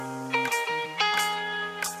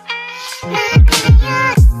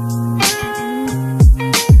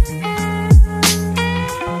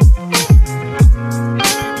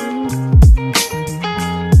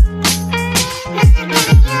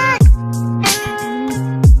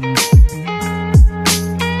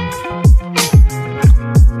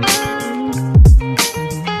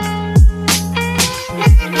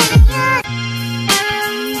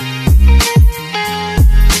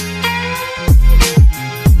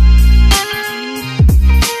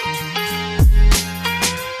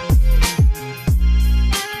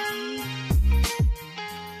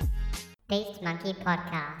Lucky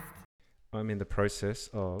Podcast. I'm in the process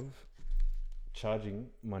of charging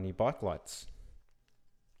my new bike lights.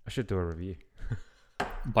 I should do a review.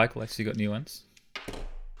 Bike lights, you got new ones?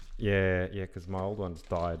 Yeah, because my old ones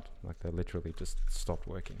died. Like they literally just stopped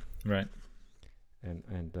working. Right.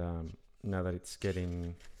 And now that it's getting...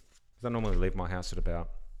 Because I normally leave my house at about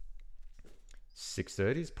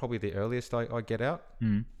 6:30 is probably the earliest I get out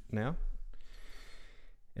now.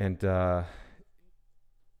 And that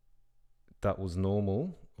was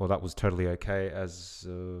normal, or that was totally okay as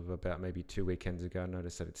of about maybe 2 weekends ago. I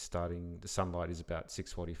noticed that it's starting, the sunlight is about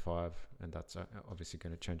 6:45, and that's obviously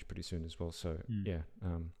going to change pretty soon as well. So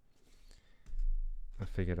I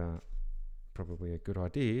figured probably a good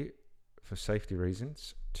idea for safety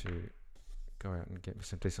reasons to go out and get me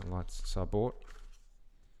some decent lights. So I bought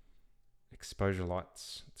exposure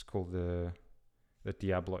lights. It's called the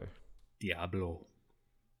Diablo.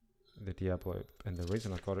 The Diablo. And the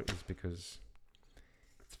reason I got it is because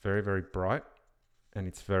it's very, very bright and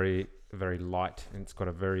it's very, very light, and it's got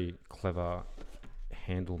a very clever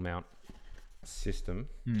handle mount system,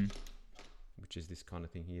 which is this kind of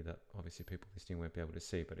thing here that obviously people listening won't be able to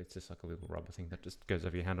see, but it's just like a little rubber thing that just goes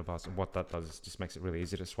over your handlebars. And what that does is just makes it really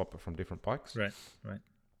easy to swap it from different bikes. Right.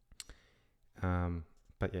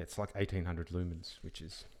 But yeah, it's like 1800 lumens, which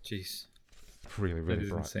is Jeez. really, really That is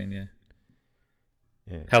bright. insane, yeah.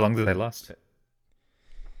 Yeah. How long do they last?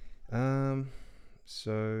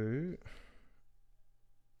 So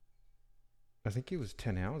I think it was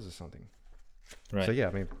 10 hours or something. Right. So yeah,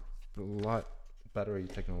 I mean, the light battery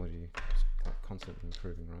technology is constantly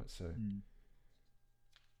improving, right? So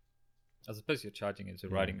I suppose you're charging as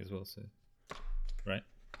you're riding as well, so right?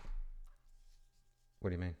 what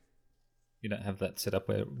do you mean? You don't have that set up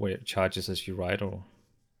where it charges as you ride, or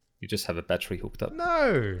you just have a battery hooked up?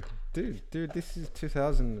 No, dude, this is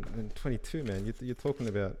 2022, man. You're talking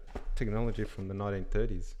about technology from the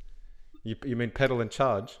 1930s. You mean pedal and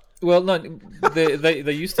charge? Well, no,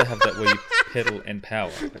 they used to have that where you pedal and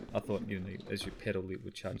power. But I thought, as you pedal, it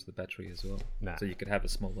would charge the battery as well. Nah. So you could have a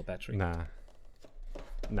smaller battery. Nah.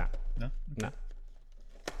 No?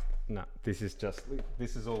 Nah. This is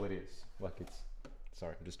all it is. Like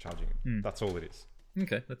sorry, I'm just charging it. That's all it is.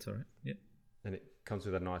 Okay, that's all right. Yeah. And it comes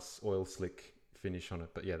with a nice oil slick finish on it.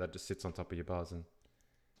 But yeah, that just sits on top of your bars and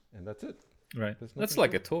that's it. Right. There's That's nothing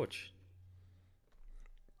like to a torch.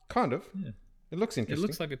 Kind of. Yeah. It looks It interesting.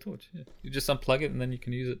 looks like a torch. Yeah. You just unplug it and then you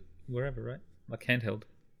can use it wherever, right? Like handheld.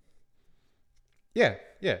 Yeah.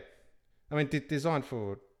 I mean, designed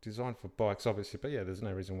for bikes, obviously, but yeah, there's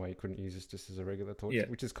no reason why you couldn't use this just as a regular torch,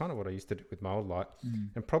 which is kind of what I used to do with my old light,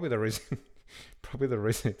 and probably the reason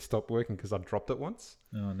it stopped working because I dropped it once,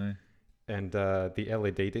 Oh no! and the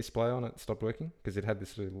LED display on it stopped working because it had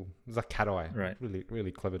this it was like cat eye, Right. Really,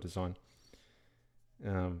 really clever design.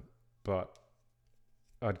 But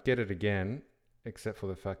I'd get it again, except for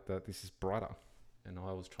the fact that this is brighter, and I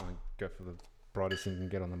always try and go for the brightest thing you can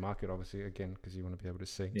get on the market, obviously, again, because you want to be able to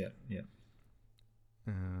see. Yeah.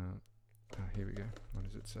 Here we go. What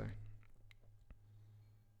does it say?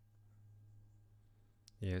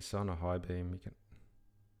 Yeah, so on a high beam, you can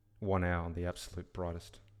 1 hour on the absolute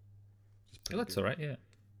brightest. Oh, that's all right. Yeah.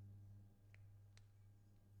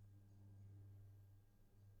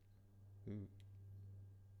 Ooh.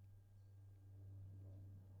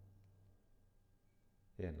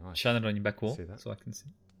 Yeah, nice. Shine it on your back wall See that? so I can see.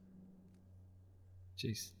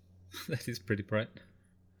 Jeez, that is pretty bright.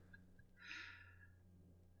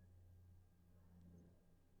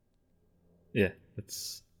 Yeah,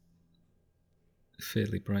 it's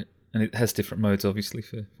fairly bright, and it has different modes, obviously,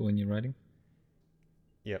 for when you're riding.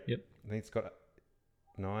 Yep. Yep. I think it's got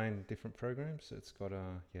 9 different programs. So it's got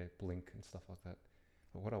blink and stuff like that.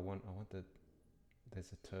 But what I want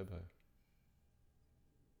there's a turbo.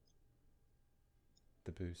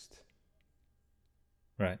 The boost.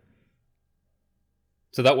 Right.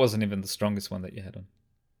 So that wasn't even the strongest one that you had on.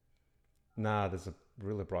 Nah, there's a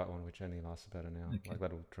really bright one which only lasts about an hour. Okay. Like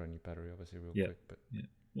that'll drain your battery obviously real Yeah. quick. But Yeah.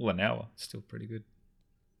 Well, an hour, still pretty good.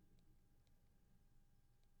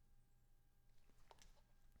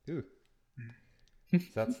 ooh. So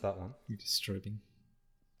that's that one. You're just strobing.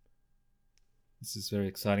 This is very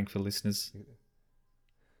exciting for listeners.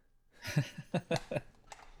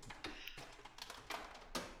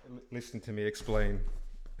 Listen to me explain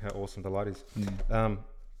how awesome the light is. And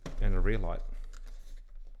a rear light.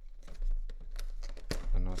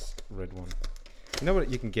 A nice red one. You know what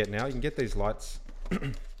you can get now? You can get these lights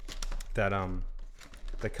that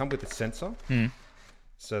they come with a sensor,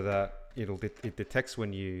 so that it detects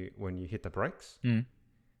when you hit the brakes,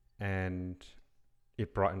 and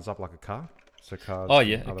it brightens up like a car. So cars, Oh,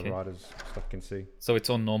 yeah, other okay. riders stuff can see. So it's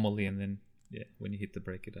on normally, and then Yeah, when you hit the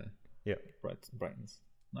brake, it Yeah, brightens.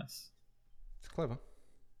 Nice. it's clever.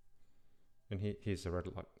 And here's the red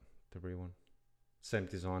light, the rear one. Same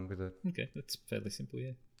design with it. Okay, that's fairly simple.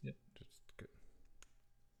 Yeah. Yep. Just good.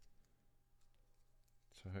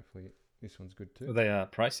 So hopefully this one's good too. Well, they are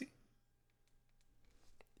pricey.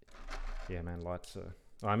 Yeah, man, lights are...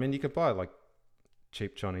 I mean, you could buy like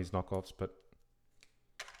cheap Chinese knockoffs, but...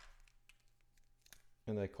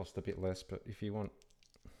 And they cost a bit less, but if you want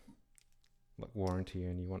like warranty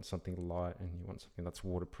and you want something light and you want something that's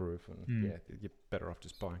waterproof, and yeah, you're better off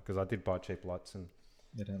just buying. Because I did buy cheap lights and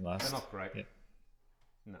They don't last. they're not great. Yeah.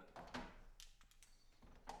 No.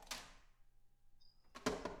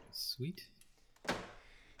 Sweet.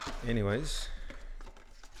 Anyways,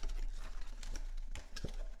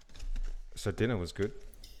 so dinner was good.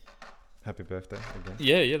 Happy birthday again.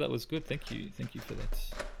 Yeah, that was good. Thank you for that.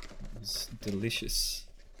 It was delicious.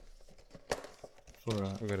 We've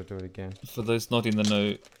got to do it again. For those not in the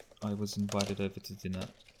know, I was invited over to dinner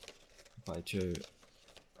by Joe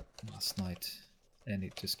last night, and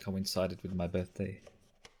it just coincided with my birthday.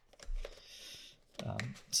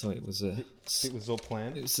 So it was It was all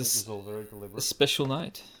planned. It was It was all very a deliberate. special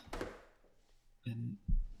night, and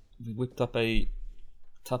we whipped up a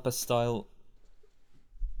tapas-style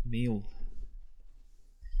meal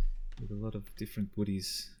with a lot of different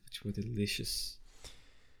goodies, which were delicious.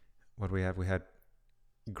 What do we have? We had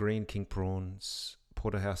green king prawns,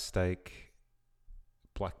 porterhouse steak,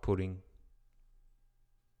 black pudding,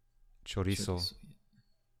 chorizo,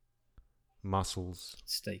 mussels,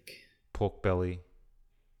 Steak. pork belly,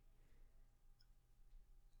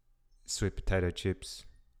 sweet potato chips,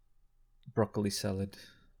 Broccoli salad.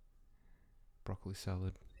 broccoli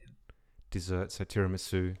salad, dessert, so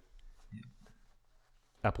tiramisu,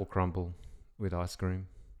 apple crumble with ice cream,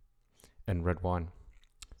 and red wine.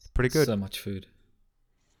 Pretty good. So much food.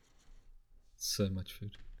 So much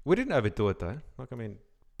food. We didn't overdo it though. Like, I mean,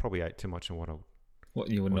 probably ate too much than what I would. What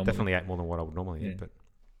you would Well, normally... definitely ate more than what I would normally eat, Yeah.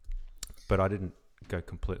 but I didn't go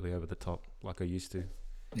completely over the top like I used to,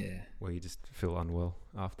 Yeah. where you just feel unwell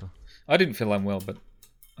after. I didn't feel unwell, but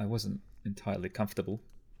I wasn't entirely comfortable.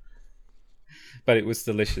 But it was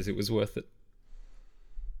delicious. It was worth it.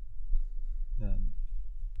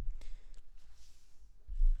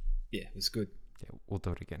 Yeah, it was good. Yeah, we'll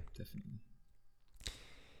do it again. Definitely.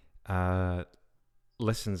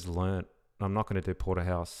 Lessons learnt. I'm not going to do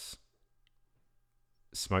porterhouse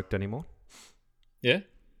smoked anymore. Yeah?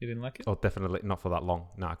 You didn't like it? Oh, definitely not for that long.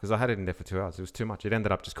 No, because I had it in there for 2 hours. It was too much. It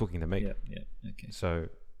ended up just cooking the meat. Yeah. Okay. So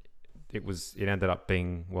it ended up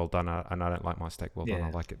being well done, and I don't like my steak well done. Yeah.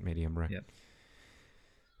 I like it medium rare. Yep.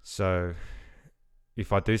 So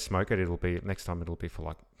if I do smoke it, next time it'll be for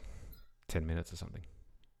like 10 minutes or something.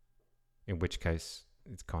 In which case,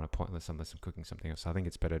 it's kind of pointless unless I'm cooking something else. So I think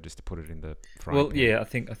it's better just to put it in the frying pan. Yeah, I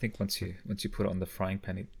think once you put it on the frying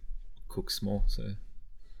pan, it cooks more. So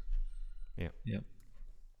Yeah.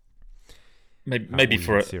 Maybe we'll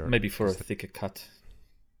for use syrup. a thicker cut.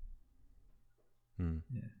 Mm.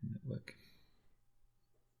 Yeah, that work.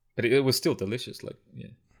 But it was still delicious. Like, yeah,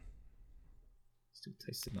 still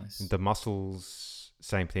tasted nice. The mussels,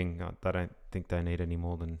 same thing. I don't think they need any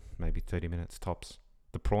more than maybe 30 minutes tops.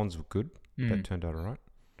 The prawns were good. They turned out all right.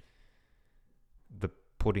 The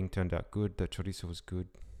pudding turned out good. The chorizo was good.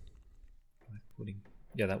 Black pudding.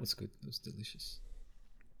 Yeah, that was good. It was delicious.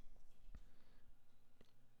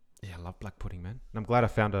 Yeah, I love black pudding, man. And I'm glad I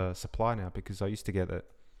found a supply now, because I used to get it.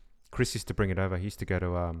 Chris used to bring it over. He used to go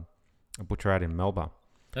to a butcher out in Melbourne,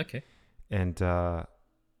 Okay. and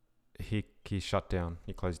he shut down.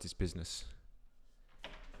 He closed his business.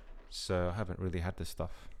 So I haven't really had this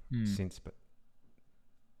stuff since, but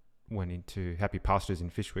went into Happy Pastures in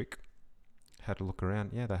Fishwick, had a look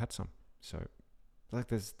around. Yeah, they had some. So like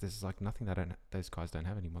there's like nothing those guys don't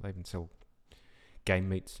have anymore. They even sell game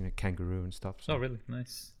meats, kangaroo and stuff. So Oh, really?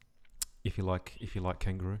 Nice. if you like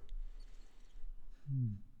kangaroo.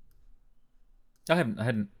 I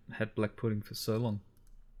hadn't had black pudding for so long,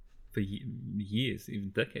 for years, even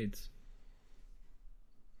decades.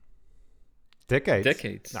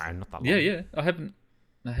 Decades? No, not that long. Yeah. I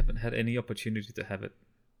haven't had any opportunity to have it.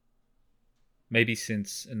 Maybe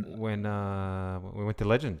since When we went to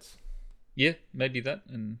Legends. yeah, maybe that,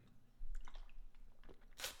 and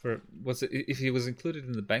was it if it was included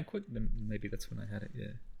in the banquet, then maybe that's when I had it.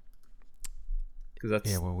 Yeah, because that's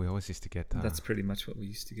we always used to get that's pretty much what we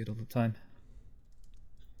used to get all the time.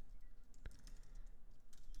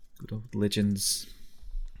 Good old Legends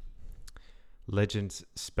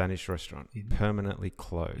Spanish restaurant, In- permanently in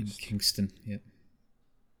closed. Kingston. Yeah,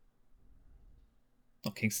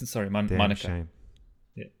 not Kingston. Sorry, Damn Monaco. shame.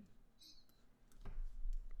 Yeah.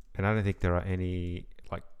 And I don't think there are any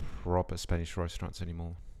like proper Spanish restaurants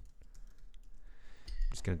anymore.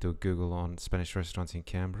 Just going to do a Google on Spanish restaurants in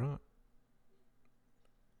Canberra.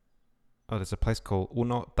 Oh, there's a place called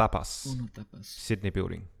Uno Tapas, Uno Tapas. Sydney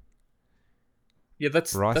building. Yeah,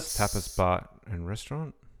 that's Rice Tapas Bar and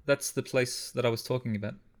Restaurant. That's the place that I was talking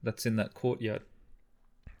about. That's in that courtyard,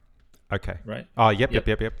 Okay. right? Oh, yep.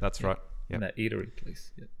 That's Yep. right. In that eatery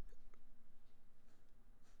place. Yep.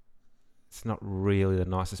 It's not really the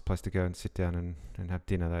nicest place to go and sit down and have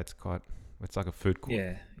dinner, though. It's like a food court.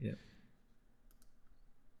 Yeah, yeah.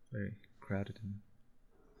 Very crowded.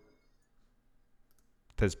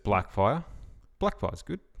 There's Blackfire. Blackfire's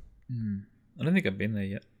good. I don't think I've been there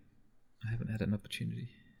yet. I haven't had an opportunity.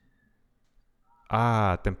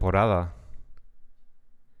 Ah, Temporada.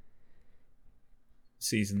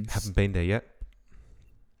 Seasons. Haven't been there yet.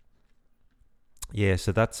 Yeah,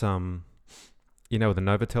 so that's you know where the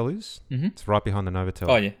Novotel is? Mm-hmm. It's right behind the Novotel.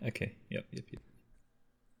 Oh yeah, okay. Yep.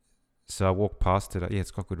 So I walked past it. Yeah,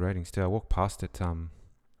 it's got good ratings too. I walked past it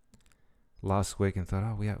last week and thought,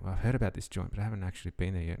 oh yeah, I've heard about this joint, but I haven't actually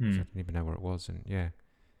been there yet. 'Cause I didn't even know where it was, and yeah.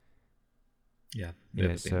 Yeah.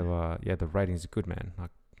 Yeah, so the ratings are good, man.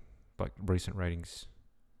 Like recent ratings.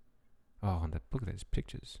 Oh, and look at those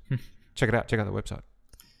pictures. Check it out. Check out the website.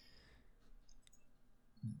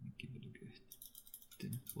 Give it a go.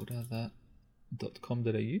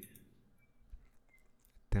 Temporada.com.au.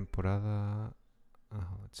 Temporada.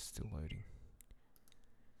 Oh, it's still loading.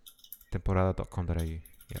 Temporada.com.au.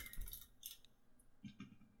 Yep.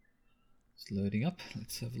 It's loading up.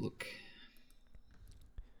 Let's have a look.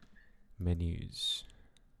 Menus.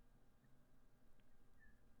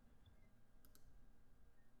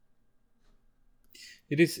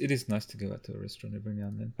 It is nice to go out to a restaurant every now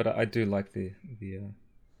and then, but I do like the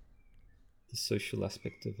social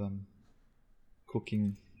aspect of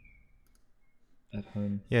cooking at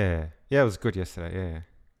home. Yeah, it was good yesterday.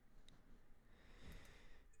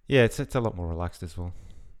 Yeah, it's a lot more relaxed as well.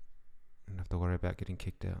 Don't have to worry about getting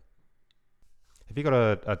kicked out. Have you got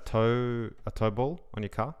a tow ball on your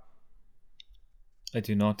car? I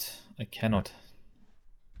do not. I cannot.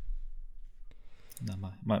 No,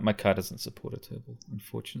 my car doesn't support a turbo,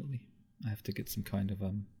 unfortunately. I have to get some kind of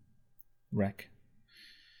rack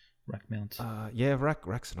mount. Yeah,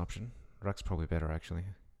 rack's an option. Rack's probably better actually.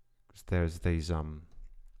 'Cause there's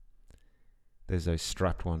those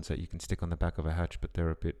strapped ones that you can stick on the back of a hatch, but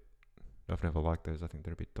I've never liked those. I think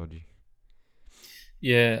they're a bit dodgy.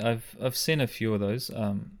 Yeah, I've seen a few of those.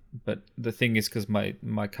 But the thing is, because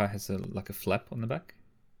my car has a flap on the back.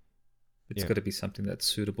 It's got to be something that's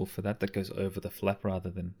suitable for that goes over the flap rather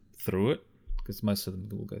than through it, because most of them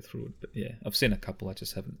will go through it. But yeah, I've seen a couple. I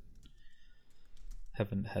just haven't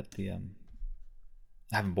had the I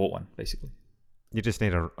haven't bought one basically. You just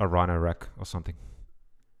need a Rhino rack or something.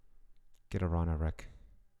 Get a Rhino rack.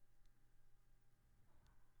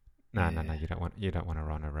 No, you don't want a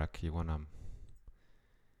Rhino rack. You want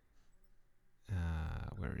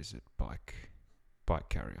where is it? Bike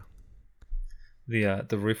carrier.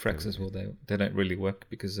 The roof racks as well. They don't really work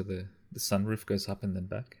because of the sunroof goes up and then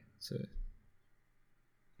back. So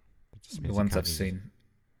the ones I've seen,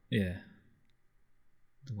 yeah.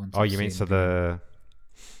 The ones. Oh, you mean so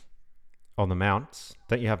on the mounts?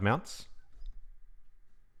 Don't you have mounts?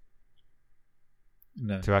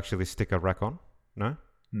 No. To actually stick a rack on? No.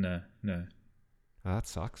 No. Oh, that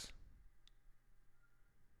sucks.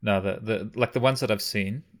 No, the ones that I've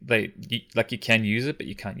seen, you can use it, but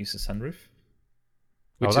you can't use the sunroof.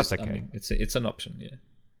 Which that's okay. I mean, it's an option, yeah.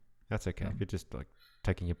 That's okay. If you're just like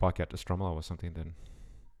taking your bike out to Stromlo or something, then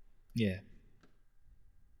yeah,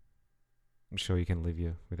 I'm sure you can live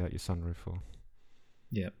without your sunroof for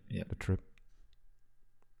the trip.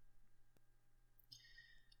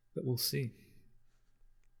 But we'll see.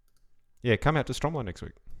 Yeah, come out to Stromlo next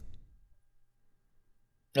week.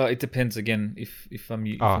 Oh, it depends again if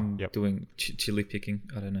I'm doing chili picking.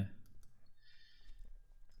 I don't know.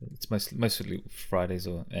 It's mostly Fridays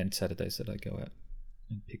and Saturdays that I go out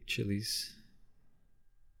and pick chilies.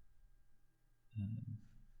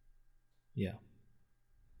 Yeah.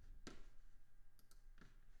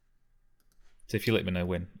 So if you let me know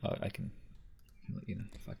when, I can let you know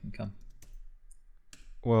if I can come.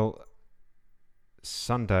 Well,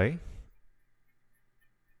 Sunday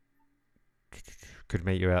could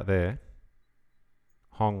meet you out there.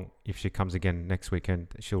 Hong, if she comes again next weekend,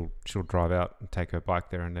 she'll drive out and take her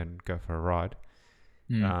bike there and then go for a ride.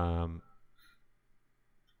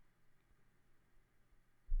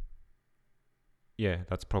 Yeah,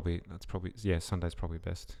 that's probably Sunday's probably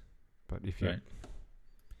best. But if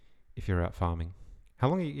you're out farming, how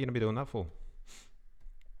long are you going to be doing that for?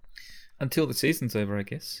 until the season's over, I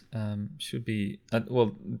guess. Should be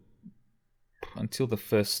well until the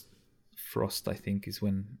first frost, I think, is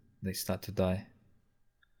when they start to die.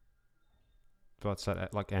 What's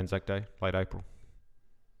that? Like Anzac Day, late April.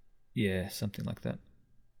 Yeah, something like that.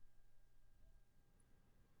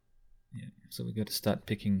 Yeah, so we got to start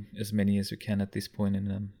picking as many as we can at this point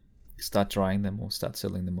and start drying them or start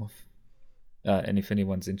selling them off. And if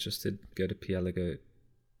anyone's interested, go to Pielago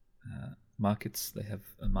markets. They have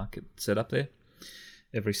a market set up there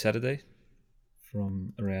every Saturday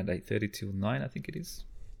from around 8:30 till 9, I think it is.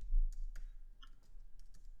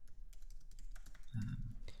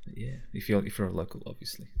 But yeah, if you're a local,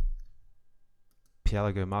 obviously.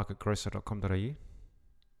 Pielagomarketgrocer.com.au.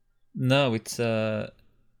 No, it's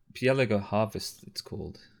Pielago Harvest. It's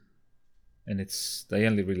called, and they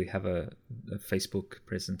only really have a Facebook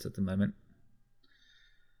presence at the moment.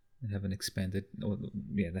 They haven't expanded, or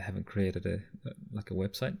they haven't created a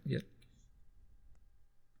website yet.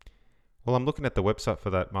 Well, I'm looking at the website for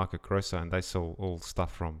that Market Grocer, and they sell all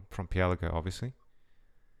stuff from Pielago, obviously.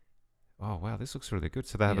 Oh wow, this looks really good.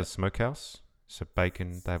 So they have a smokehouse, so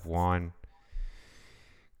bacon. They have wine,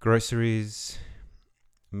 groceries,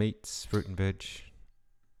 meats, fruit and veg.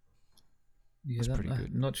 Yeah, that's pretty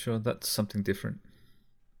good. I'm not sure. That's something different.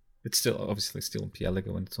 It's still obviously still in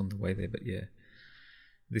Pielago and it's on the way there, but yeah,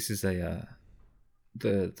 this is the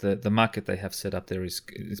market they have set up there is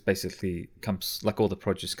basically comes like all the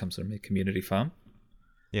produce comes from a community farm.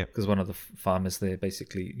 Yeah, because one of the farmers there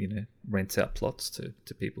basically rents out plots to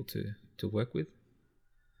people to work with,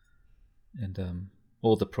 and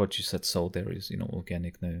all the produce that's sold there is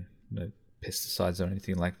organic, no pesticides or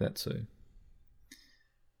anything like that. So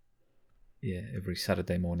yeah, every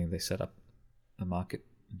Saturday morning they set up a market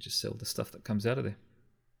and just sell the stuff that comes out of there.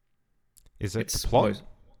 Is it the plot?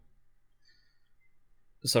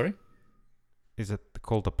 Sorry? Is it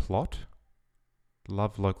called a plot?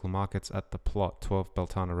 Love local markets at the plot, 12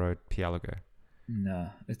 Beltana Road, Pielago.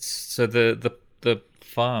 No, it's so the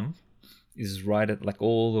farm is right at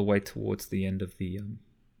all the way towards the end of the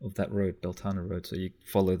of that road, Beltana Road. So you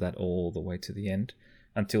follow that all the way to the end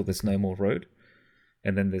until there's no more road,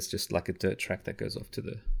 and then there's just a dirt track that goes off to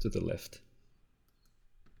the left.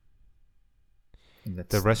 And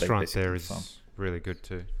the restaurant there is really good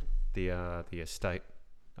too. The estate.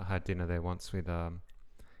 I had dinner there once with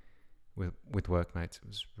workmates. It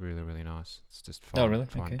was really, really nice. It's just fine,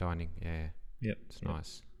 fine dining. Yeah. Yep. It's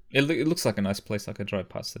nice. It looks like a nice place. I drive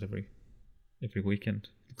past it every weekend.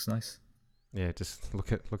 Looks nice. Yeah, just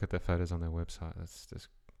look at their photos on their website. It's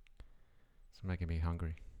making me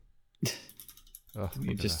hungry. Oh,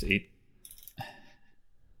 you just eat.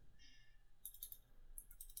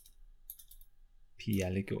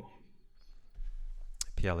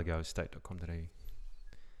 Pielagoestate.com.au.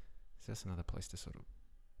 So that's another place to sort of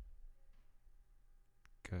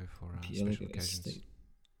go for special occasions.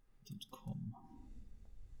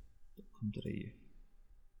 Pielagoestate.com.au.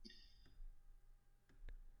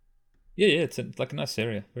 Yeah, it's a nice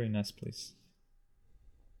area. Very nice place.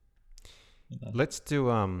 Let's do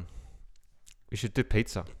we should do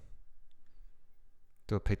pizza.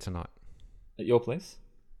 Do a pizza night. At your place?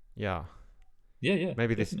 Yeah. Yeah.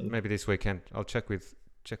 Maybe this weekend. I'll check with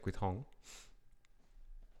Hong.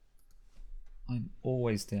 I'm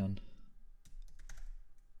always down.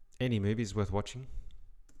 Any movies worth watching?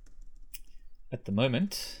 At the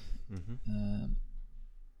moment, mm-hmm.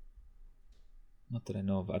 Not that I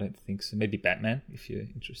know of. I don't think so. Maybe Batman, if you're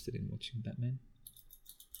interested in watching Batman.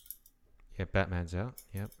 Yeah, Batman's out.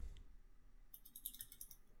 Yep.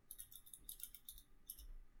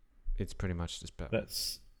 It's pretty much just Batman.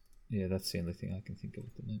 That's the only thing I can think of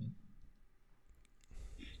at the moment.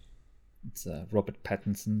 It's Robert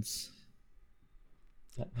Pattinson's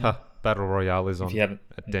Batman. Battle Royale is on at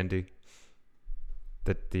Dendy.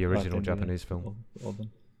 The original Dendy, Japanese film. All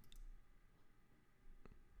them.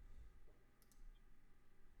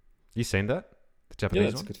 You seen that? The Japanese one?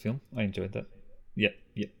 Yeah, that's a good film. I enjoyed that. Yep.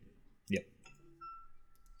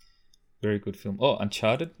 Very good film. Oh,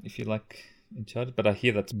 Uncharted, if you like Uncharted, but I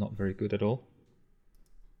hear that's not very good at all.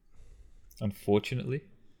 Unfortunately.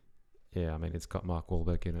 Yeah, I mean it's got Mark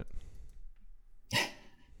Wahlberg in it.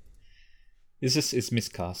 It's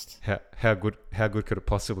miscast. How good could it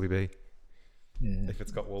possibly be? Yeah. If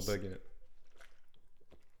it's got Wahlberg in it.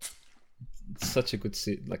 It's such a good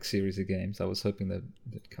series of games. I was hoping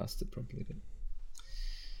they'd cast it properly, but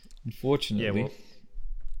unfortunately, yeah. Well,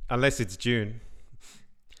 unless it's June,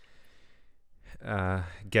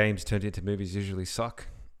 games turned into movies usually suck.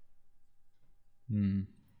 I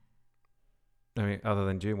mean, other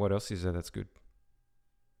than June, what else is there that's good?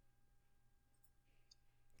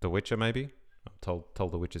 The Witcher, maybe. told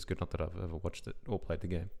The Witcher's good. Not that I've ever watched it or played the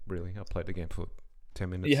game. Really, I played the game for 10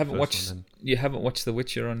 minutes. You haven't the first watched one, you haven't watched The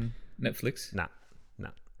Witcher on Netflix? Nah.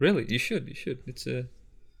 Really? You should.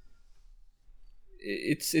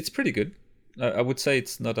 It's pretty good. I would say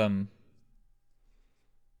it's not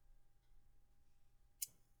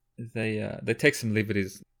they take some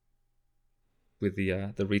liberties with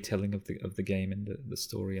the retelling of the game and the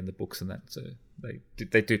story and the books and that. So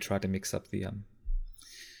they do try to mix up the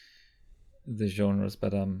genres,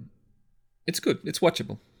 but it's good. It's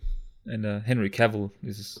watchable, and Henry Cavill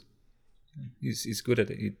is good at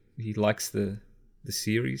it. He likes the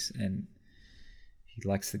series and he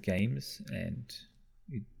likes the games, and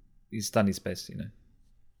he's done his best.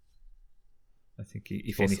 I think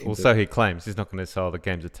if anything. Also, he claims he's not going to say the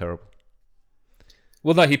games are terrible.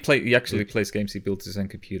 Well, no, he actually plays games. He builds his own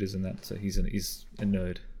computers and that, so he's a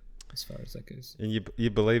nerd as far as that goes. And you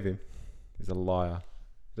believe him? He's a liar.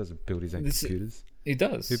 He doesn't build his own computers. He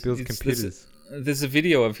does. Who builds computers? There's a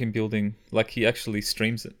video of him building, like he actually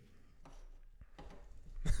streams it.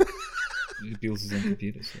 He builds his own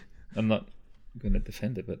computers. I'm not going to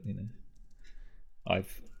defend it, but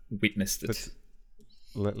I've witnessed it.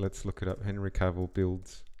 Let's look it up. Henry Cavill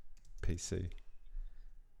builds PC.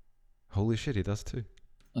 Holy shit, he does too.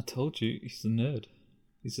 I told you, he's a nerd.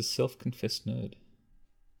 He's a self-confessed nerd.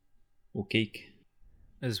 Or geek.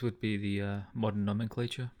 As would be the modern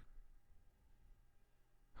nomenclature.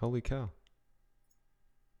 Holy cow.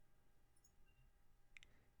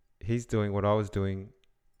 He's doing what I was doing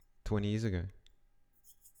 20 years ago.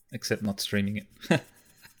 Except not streaming it.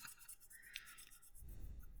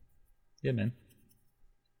 Yeah, man.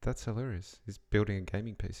 That's hilarious. He's building a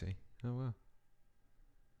gaming PC. Oh, wow.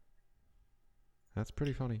 That's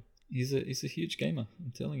pretty funny. He's a huge gamer,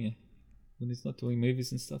 I'm telling you. When he's not doing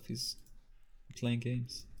movies and stuff, he's playing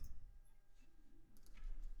games.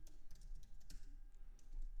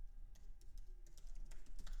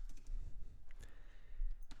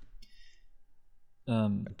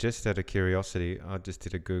 Just out of curiosity, I just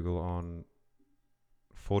did a Google on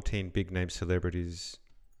 14 big name celebrities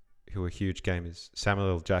who are huge gamers. Samuel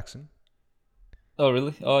L. Jackson. Oh,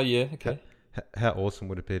 really? Oh, yeah, okay. How awesome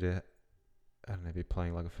would it be to, I don't know, be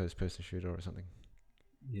playing like a first person shooter or something?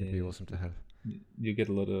 Yeah, It'd be awesome to have. You get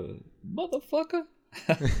a lot of motherfucker.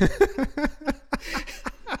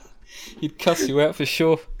 He'd cuss you out for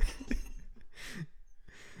sure.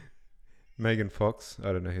 Megan Fox.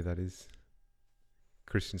 I don't know who that is.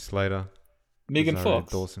 Christian Slater. Megan Rosario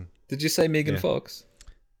Fox. Dawson. Did you say Megan Fox?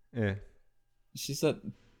 Yeah. She's that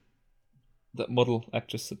model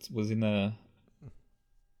actress that was in I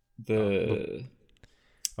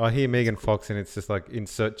hear Megan Fox and it's just like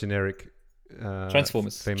insert generic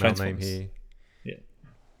Transformers female name here. Yeah.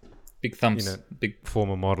 Big thumbs. Big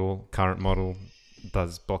former model, current model,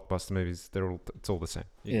 does blockbuster movies. It's all the same.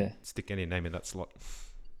 You can stick any name in that slot.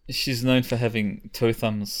 She's known for having toe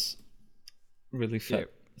thumbs, really fat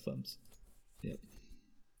thumbs. Yep.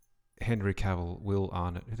 Henry Cavill, Will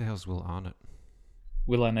Arnett. Who the hell's Will Arnett?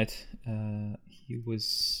 Will Arnett. He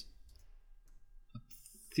was. I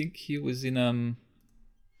think he was in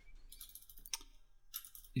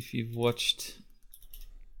if you've watched,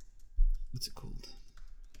 what's it called?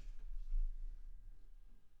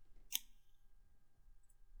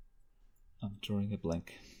 I'm drawing a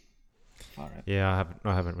blank. All right. Yeah,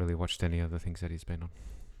 I haven't really watched any other things that he's been on.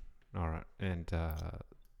 All right, and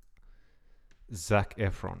Zac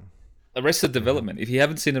Efron. Arrested Development. If you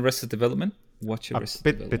haven't seen Arrested Development, watch Arrested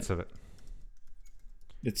Development. Bits of it.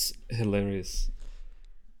 It's hilarious.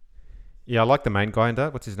 Yeah, I like the main guy in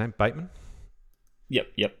that. What's his name? Bateman? Yep.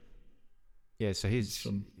 Yeah, so he's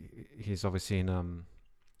obviously in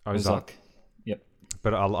Ozark. Yep.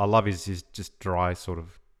 But I love his just dry sort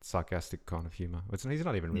of sarcastic kind of humor. He's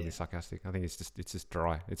not even really sarcastic. I think it's just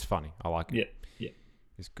dry. It's funny. I like it. Yeah.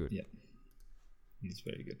 He's good. Yeah. He's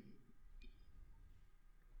very good.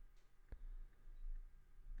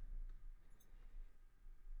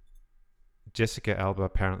 Jessica Alba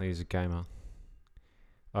apparently is a gamer.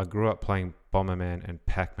 I grew up playing Bomberman and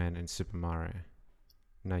Pac-Man and Super Mario.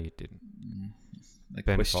 No, you didn't. I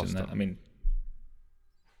question that. I mean,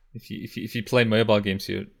 if you play mobile games,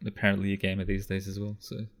 you're apparently a gamer these days as well.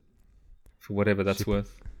 So, for whatever that's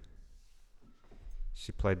worth.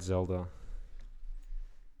 She played Zelda.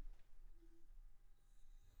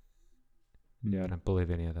 Yeah, I don't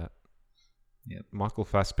believe any of that. Yep. Michael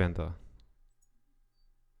Fassbender.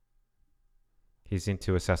 He's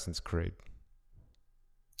into Assassin's Creed.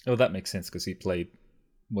 Oh, that makes sense because he played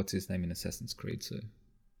what's his name in Assassin's Creed. So,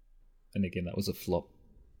 and again, that was a flop.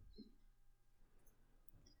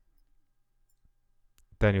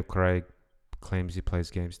 Daniel Craig claims he plays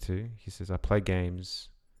games too. He says, I play games.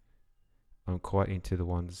 I'm quite into the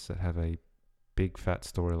ones that have a big fat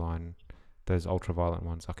storyline. Those ultra-violent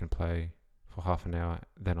ones I can play for half an hour,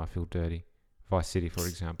 then I feel dirty. Vice City, for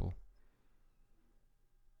example.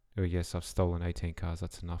 Oh yes, I've stolen 18 cars.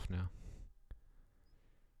 That's enough now.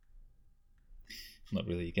 Not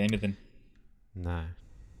really a gamer then. No.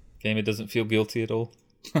 Gamer doesn't feel guilty at all.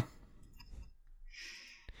 Do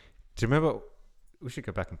you remember? We should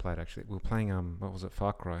go back and play it. Actually, we were playing what was it,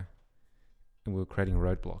 Far Cry, and we were creating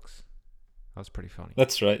roadblocks. That was pretty funny.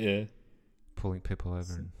 That's right. Yeah. Pulling people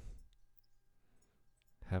over and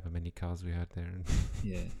however many cars we had there. And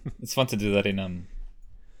Yeah, it's fun to do that in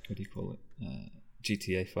what do you call it?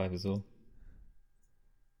 GTA 5 as well.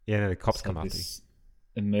 Yeah, no, the cops It's come like after you. this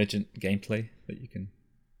emergent gameplay that you can.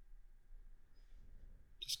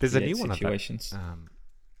 Just There's a create new one situations. of that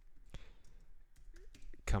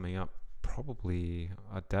coming up. Probably,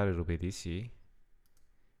 I doubt it'll be this year.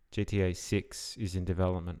 GTA 6 is in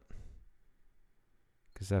development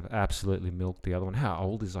because they've absolutely milked the other one. How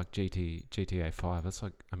old is like GTA 5? That's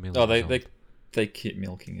like a million. Oh, years old. they keep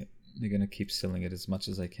milking it. They're gonna keep selling it as much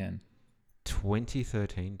as they can.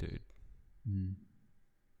 2013, dude.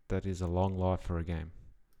 That is a long life for a game.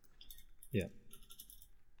 Yeah.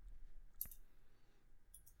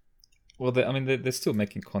 Well, they're still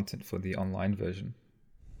making content for the online version,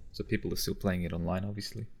 so people are still playing it online.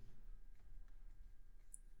 Obviously,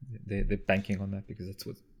 they're banking on that because that's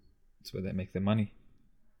where they make their money.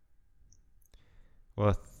 Well,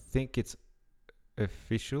 I think it's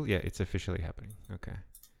official. Yeah, it's officially happening. Okay.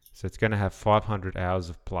 So it's going to have 500 hours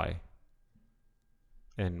of play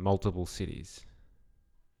and multiple cities.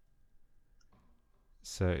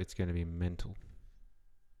 So it's going to be mental.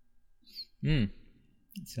 It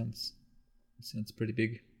sounds pretty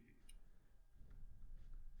big.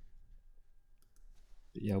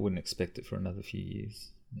 But yeah, I wouldn't expect it for another few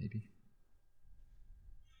years, maybe.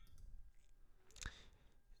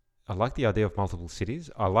 I like the idea of multiple cities.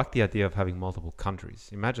 I like the idea of having multiple countries.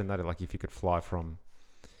 Imagine that, like if you could fly from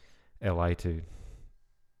LA to,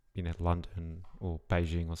 London or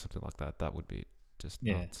Beijing or something like that. That would be just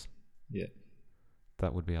nuts. Yeah.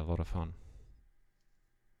 That would be a lot of fun.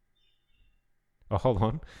 Oh, hold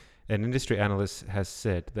on. An industry analyst has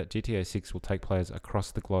said that GTA 6 will take players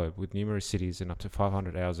across the globe with numerous cities and up to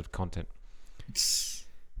 500 hours of content. That's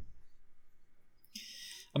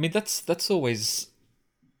always.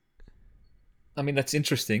 That's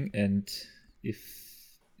interesting, and if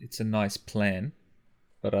it's a nice plan,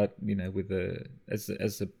 but as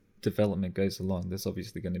the development goes along, there's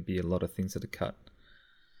obviously going to be a lot of things that are cut.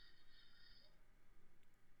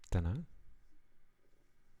 Don't know.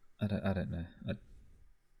 I don't know.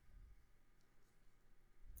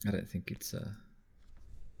 I don't think it's going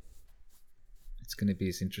to be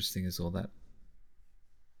as interesting as all that.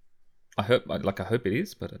 I hope it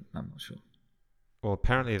is, but I'm not sure. Well,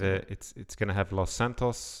 apparently it's going to have Los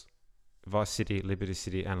Santos, Vice City, Liberty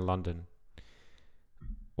City, and London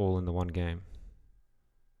all in the one game.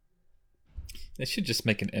 They should just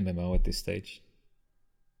make an MMO at this stage.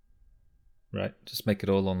 Right? Just make it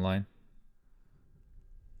all online.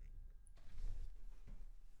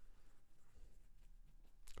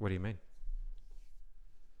 What do you mean?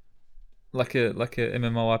 Like a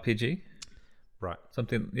MMORPG? Right.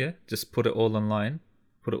 Something, yeah. Just put it all online,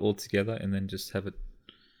 put it all together, and then just have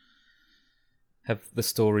the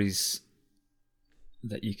stories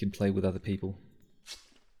that you can play with other people.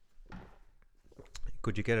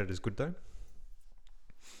 Could you get it as good though?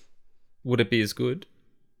 Would it be as good?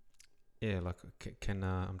 Yeah, like can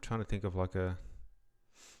I'm trying to think of like a.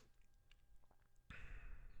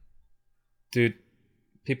 Dude,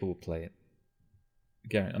 people will play it.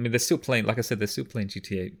 They're still playing. Like I said, they're still playing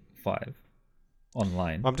GTA 5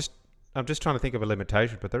 online. I'm just trying to think of a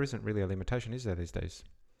limitation, but there isn't really a limitation, is there, these days?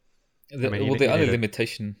 The only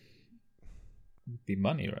limitation would be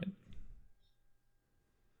money, right?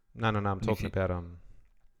 No. I'm talking about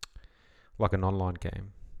like an online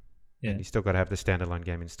game. Yeah. And you still got to have the standalone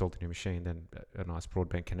game installed in your machine, then a nice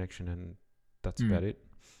broadband connection, and that's about it.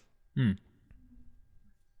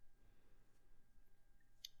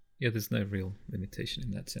 Yeah, there's no real limitation in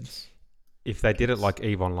that sense. If they did it like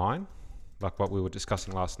EVE Online, like what we were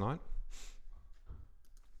discussing last night,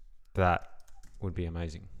 that would be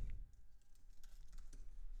amazing.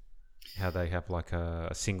 How they have like a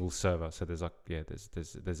single server, so there's like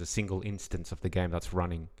there's a single instance of the game that's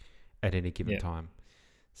running at any given time.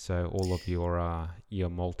 So all of your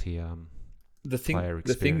multi player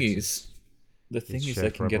experiences. The thing is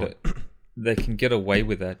they can get away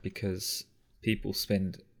with that because people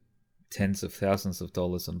spend tens of thousands of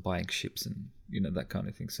dollars on buying ships and that kind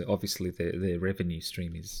of thing. So obviously their revenue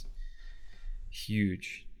stream is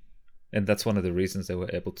huge, and that's one of the reasons they were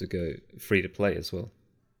able to go free to play as well,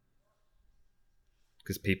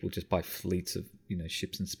 because people just buy fleets of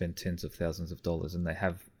ships and spend tens of thousands of dollars, and they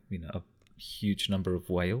have a huge number of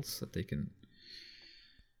whales that they can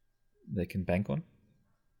bank on.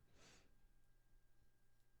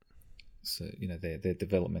 So their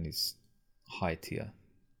development is high tier.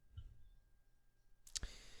 I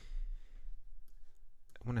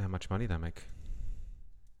wonder how much money they make.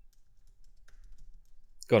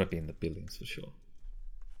 It's got to be in the billions for sure.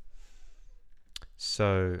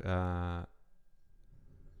 So,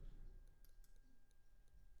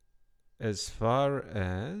 as far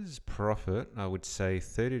as profit, I would say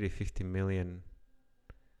 30 to 50 million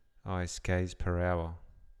ISKs per hour.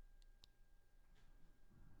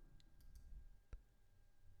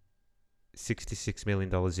 $66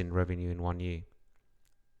 million in revenue in 1 year.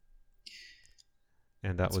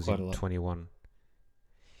 And that was in 21.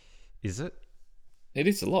 Is it? It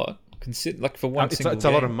is a lot. Consider for one single it's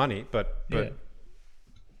game. a lot of money, but Yeah.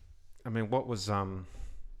 I mean, what was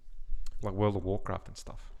like World of Warcraft and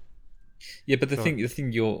stuff? Yeah, but the thing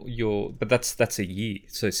but that's a year.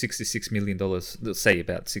 So $66 million, let's say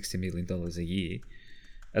about $60 million a year,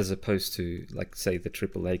 as opposed to like say the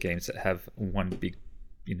AAA games that have one big,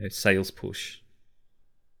 sales push.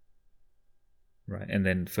 Right. And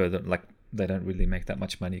then further, like they don't really make that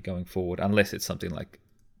much money going forward unless it's something like,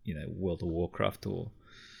 World of Warcraft or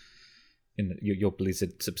your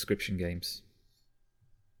Blizzard subscription games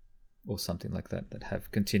or something like that have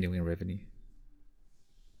continuing revenue.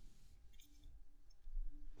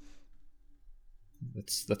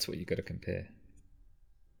 That's what you got to compare.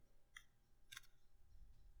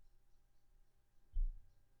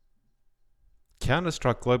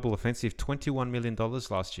 Counter-Strike Global Offensive, $21 million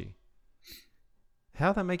last year. How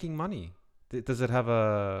are they making money? Does it have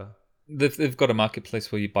a... They've got a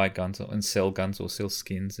marketplace where you buy guns and sell guns or sell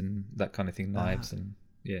skins and that kind of thing, knives and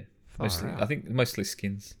mostly. I think mostly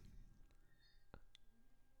skins.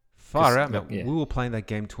 Far out, man. Yeah. We were playing that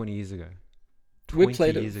game 20 years ago. We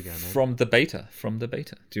played it from the beta.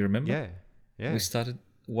 Do you remember? Yeah. We started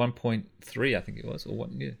 1.3, I think it was, or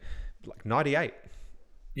what? Yeah, like 98.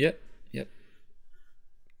 Yep.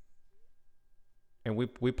 And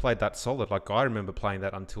we played that solid. Like I remember playing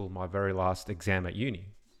that until my very last exam at uni.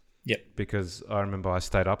 Yep. Because I remember I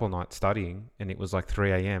stayed up all night studying, and it was like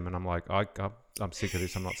 3 a.m. and I'm like, I'm sick of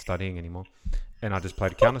this. I'm not studying anymore. And I just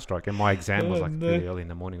played Counter-Strike, and my exam was like really early in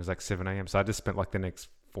the morning. It was like 7 a.m. So I just spent like the next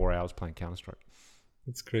 4 hours playing Counter-Strike.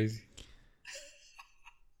 That's crazy.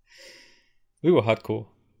 We were hardcore.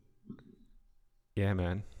 Yeah,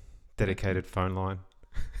 man. Dedicated phone line.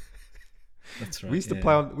 That's right. We used to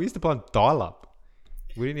play on dial-up.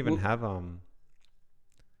 We didn't even have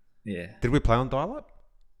Yeah. Did we play on dial-up?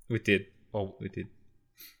 We did. Oh, we did.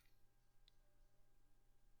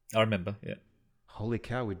 I remember. Yeah. Holy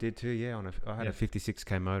cow, we did too. Yeah, I had a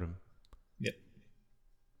 56k modem. Yep.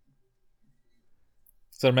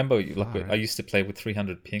 So I remember, I used to play with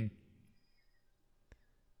 300 ping.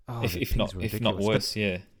 Oh, if not worse,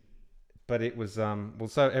 yeah. But it was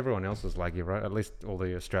so everyone else was laggy, right? At least all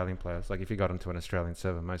the Australian players. Like if you got onto an Australian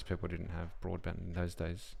server, most people didn't have broadband in those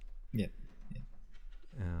days. Yeah.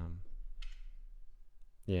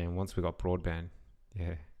 Yeah, and once we got broadband,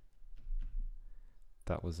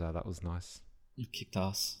 that was nice. You kicked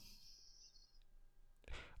ass.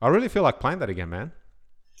 I really feel like playing that again, man.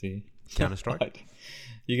 See, Counter-Strike.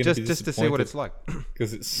 You're gonna just to see what it's like,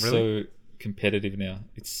 because it's really? So competitive now.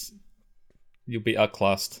 You'll be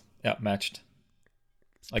outclassed, outmatched.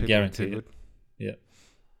 I guarantee it. Yeah.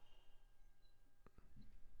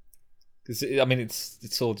 Because I mean,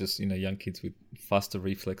 it's all just young kids with faster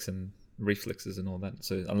reflexes and all that.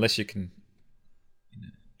 So unless you can,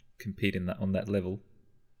 compete on that level,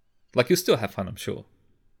 like you'll still have fun, I'm sure.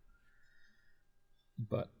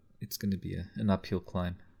 But it's going to be an uphill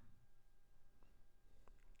climb.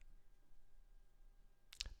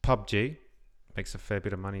 PUBG makes a fair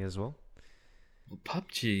bit of money as well. Well,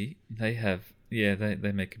 PUBG,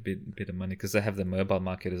 they make a bit of money because they have the mobile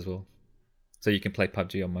market as well. So you can play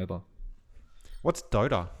PUBG on mobile. What's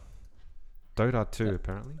Dota? Dota 2,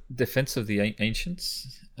 apparently. Defense of the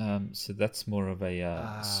Ancients. So that's more of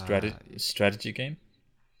a strategy game.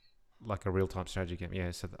 Like a real-time strategy game, yeah.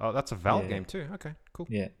 So that's a Valve game too. Okay, cool.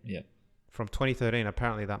 Yeah. From 2013,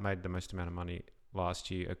 apparently that made the most amount of money last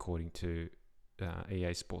year, according to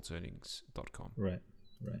EASportsearnings.com. Right.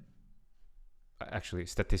 Actually,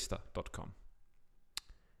 Statista.com.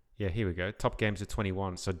 Yeah, here we go. Top games of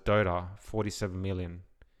 21. So Dota, 47 million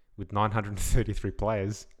with 933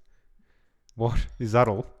 players. What? Is that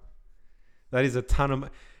all? That is a ton of.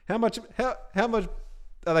 How much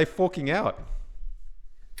are they forking out?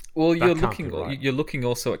 Well, That can't be right. you're looking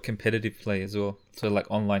also at competitive play as well. So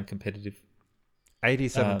like online competitive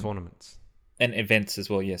 87 tournaments. and events as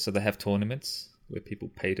well. Yeah, so they have tournaments where people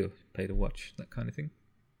pay to watch that kind of thing,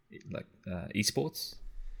 like esports.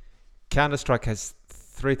 Counter Strike has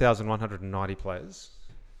 3,190 players.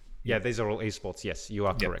 Yeah, these are all esports. Yes, you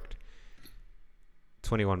are correct.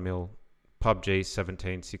 21 mil. PUBG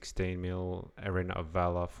 17, 16 mil. Arena of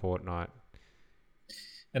Valor, Fortnite.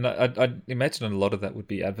 And I'd imagine a lot of that would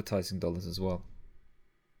be advertising dollars as well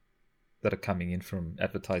that are coming in from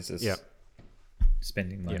advertisers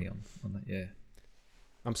spending money on that. Yeah.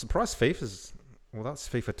 I'm surprised FIFA's... Well, that's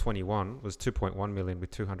FIFA 21 was 2.1 million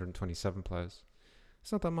with 227 players.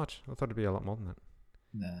 It's not that much. I thought it'd be a lot more than that.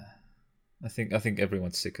 Nah. I think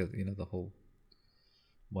everyone's sick of the whole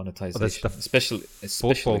monetization, Well, especially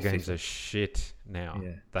football games FIFA. are shit now.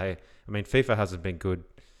 Yeah. FIFA hasn't been good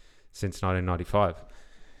since 1995.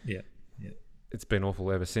 Yeah. It's been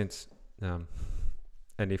awful ever since.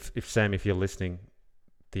 And if Sam, if you're listening,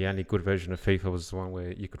 the only good version of FIFA was the one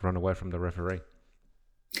where you could run away from the referee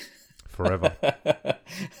forever.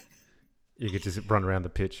 You could just run around the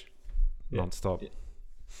pitch non-stop.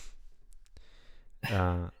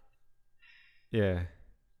 Yeah.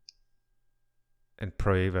 And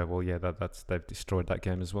Pro Evo, well, they've destroyed that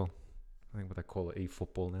game as well. I think what they call it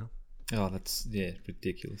eFootball now. Oh, that's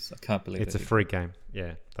ridiculous. I can't believe it's a free game.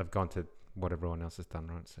 Yeah, they've gone to what everyone else has done,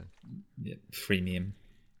 right? So freemium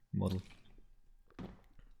model.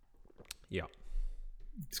 Yeah,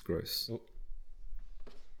 it's gross. Ooh.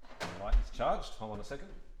 The light is charged. Hold on a second.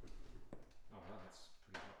 Oh, wow, that's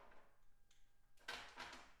pretty hot.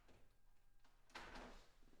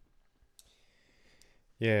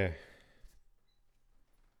 Yeah.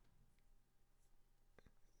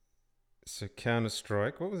 So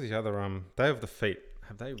Counter-Strike. What was the other Day of Defeat?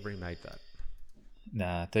 Have they remade that?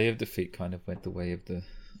 Nah, Day of Defeat kind of went the way of the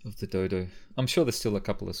dodo. I'm sure there's still a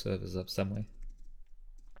couple of servers up somewhere.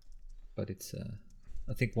 But it's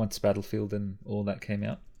I think once Battlefield and all that came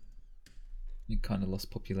out, it kind of lost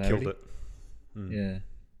popularity. Killed it. Yeah.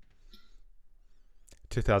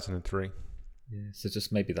 2003. Yeah, so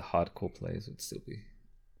just maybe the hardcore players would still be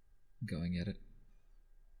going at it.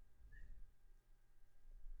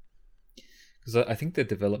 Because I think the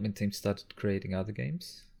development team started creating other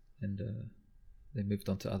games, and they moved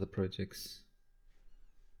on to other projects.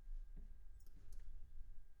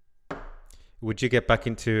 Would you get back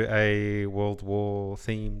into a World War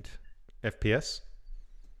themed FPS?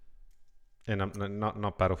 And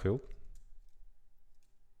not Battlefield.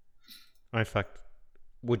 In fact,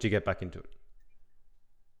 would you get back into it?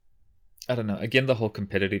 I don't know. Again, the whole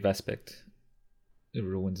competitive aspect, it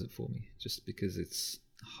ruins it for me. Just because it's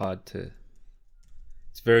hard to...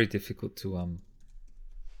 It's very difficult to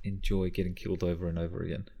enjoy getting killed over and over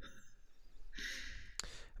again.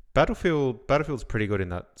 Battlefield's pretty good in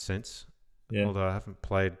that sense. Yeah. Although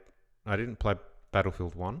I didn't play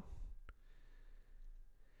Battlefield 1.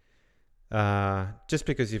 Just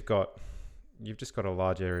because you've just got a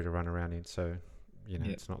large area to run around in, so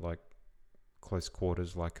it's not like close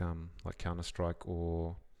quarters like Counter-Strike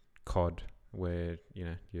or COD, where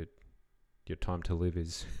your time to live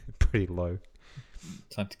is pretty low.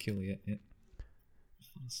 Time to kill, yeah.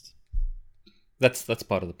 Fast. That's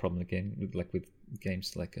part of the problem again with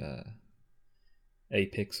games like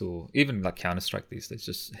Apex or even like Counter-Strike these days,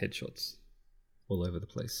 just headshots all over the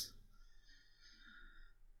place.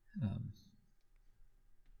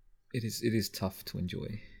 It is tough to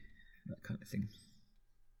enjoy that kind of thing.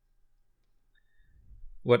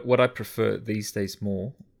 What I prefer these days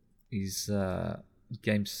more is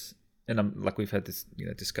games, and we've had this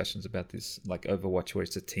discussions about this, like Overwatch, where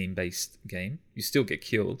it's a team-based game. You still get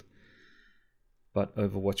killed, but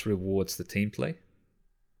Overwatch rewards the team play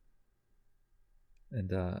and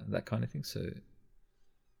that kind of thing. So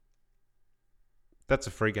that's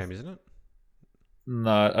a free game, isn't it?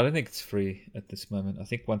 No, I don't think it's free at this moment. I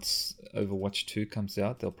think once Overwatch 2 comes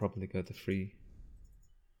out, they'll probably go the free.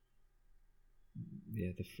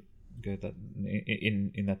 Yeah, go that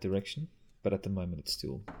in that direction. But at the moment, it's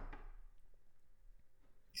still you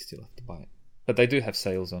still have to buy it. But they do have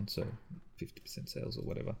sales on, so 50% sales or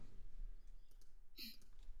whatever.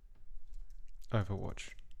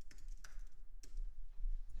 Overwatch.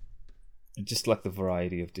 And just like the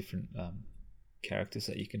variety of different characters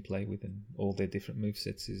that you can play with and all their different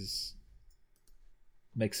movesets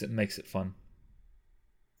makes it fun.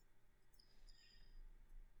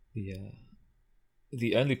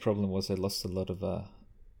 The only problem was they lost a lot of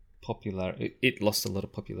popularity. It lost a lot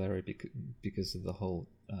of popularity because of the whole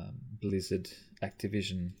Blizzard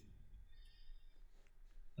Activision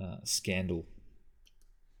scandal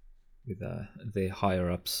with their higher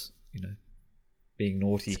ups, being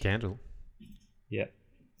naughty. Scandal. Yep.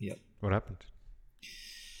 What happened?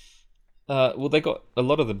 Well, a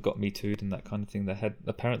lot of them got Me Too'd and that kind of thing. They had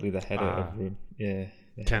a room. Yeah.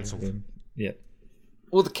 Cancelled. Yeah.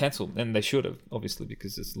 Well, they cancelled, and they should have, obviously,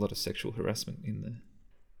 because there's a lot of sexual harassment in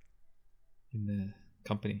the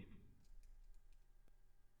company.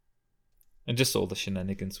 And just all the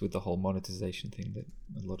shenanigans with the whole monetization thing that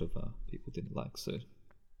a lot of people didn't like. So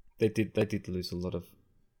they did lose a lot of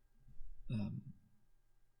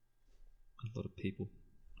people,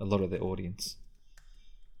 a lot of their audience.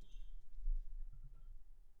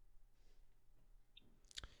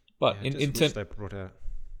 But in terms they brought out.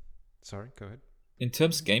 Sorry, go ahead. In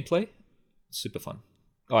terms of gameplay, super fun.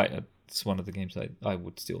 It's one of the games I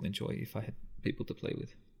would still enjoy if I had people to play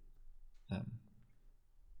with.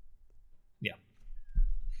 Yeah.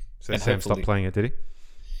 So Sam stopped playing it, did he?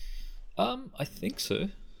 I think so.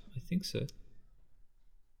 I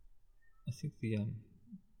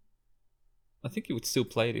think he would still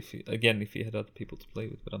play it if he had other people to play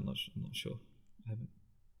with, but I'm not sure. I haven't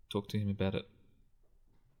talked to him about it.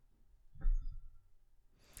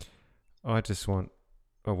 I just want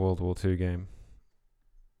a World War II game.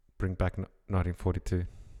 Bring back 1942.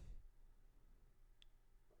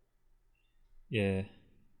 Yeah,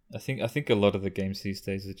 I think a lot of the games these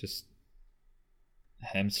days are just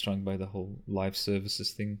hamstrung by the whole live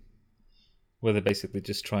services thing, where they're basically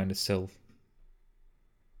just trying to sell,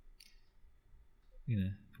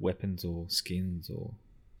 weapons or skins or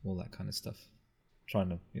all that kind of stuff, trying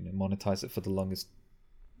to monetize it for the longest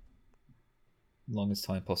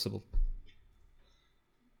time possible.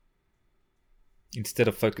 Instead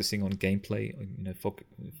of focusing on gameplay,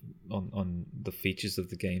 on the features of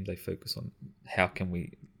the game, they focus on how can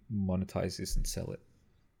we monetize this and sell it.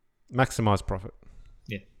 Maximize profit.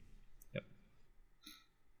 Yeah. Yep.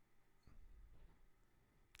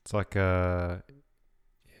 It's like kind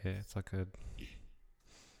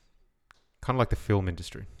of like the film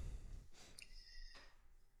industry.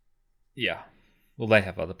 Yeah. Well, they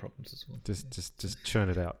have other problems as well. Just churn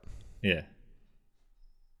it out. Yeah.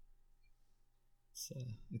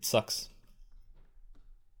 It sucks.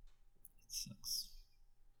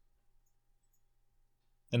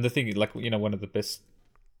 And the thing is, one of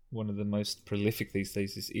the most prolific these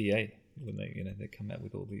days is EA, when they come out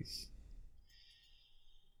with all these,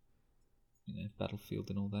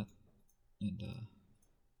 Battlefield and all that, and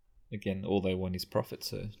again, all they want is profit.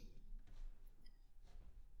 So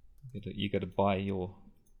you got to buy your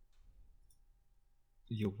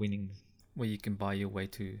winning, where you can buy your way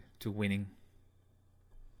to winning.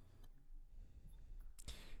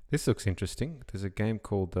 This looks interesting. There's a game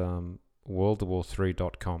called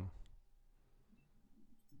WorldWar3.com.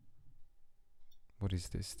 What is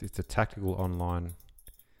this? It's a tactical online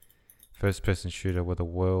first-person shooter where the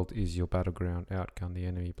world is your battleground, outgun the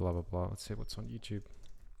enemy, blah, blah, blah. Let's see what's on YouTube.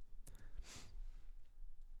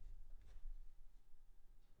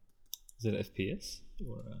 Is it FPS?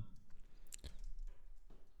 Or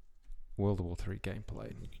World War 3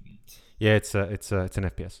 gameplay. Yeah, it's an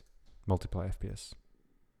FPS. Multiplayer FPS.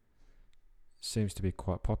 Seems to be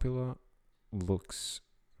quite popular. Looks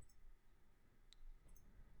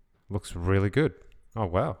really good. Oh,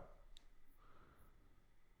 wow.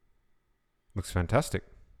 Looks fantastic.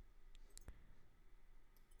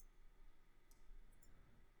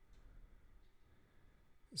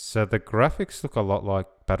 So the graphics look a lot like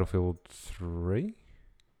Battlefield 3.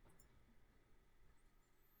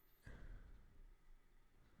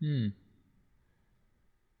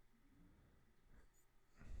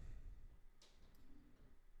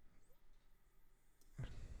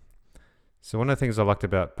 So one of the things I liked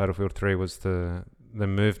about Battlefield 3 was the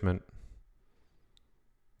movement.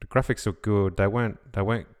 The graphics are good. They weren't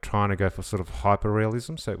trying to go for sort of hyper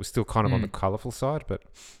realism, so it was still kind of on the colourful side, but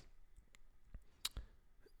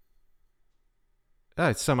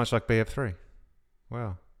it's so much like BF3.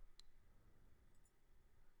 Wow.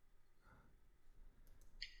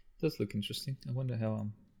 It does look interesting. I wonder how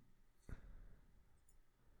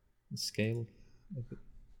the scale of it.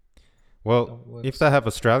 Well, if they have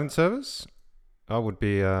Australian servers, I would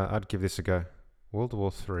be. I'd give this a go. World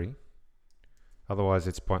War 3. Otherwise,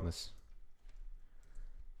 it's pointless.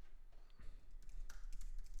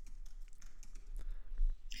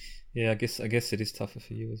 Yeah, I guess it is tougher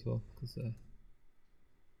for you as well because you've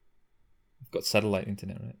got satellite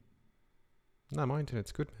internet, right? No, my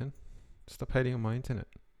internet's good, man. Stop hating on my internet.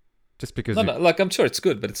 Just because. No, like I'm sure it's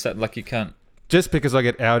good, but it's like you can't. Just because I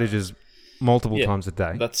get outages multiple times a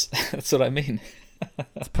day. That's what I mean.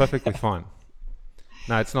 It's perfectly fine.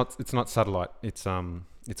 No, it's not. It's not satellite. It's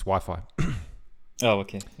It's Wi-Fi, Oh,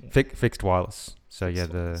 okay. Yeah. fixed wireless. So yeah,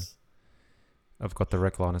 Fixed wireless. I've got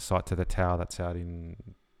direct line of sight to the tower that's out in,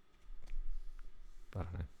 I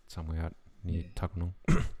don't know, somewhere out near Yeah. Tuggenall.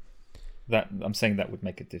 That I'm saying that would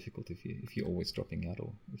make it difficult if you're always dropping out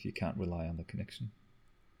or if you can't rely on the connection.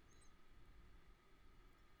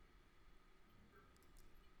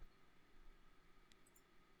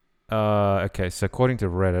 Okay, so according to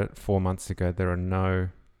Reddit, 4 months ago, there are no...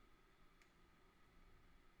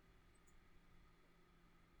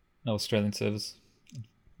 No Australian servers.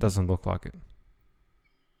 Doesn't look like it.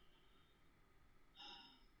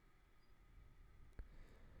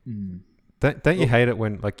 Don't you hate it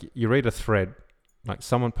when, like, you read a thread, like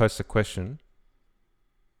someone posts a question,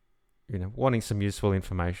 you know, wanting some useful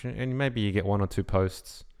information, and maybe you get one or two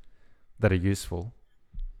posts that are useful,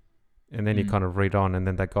 and then you kind of read on, and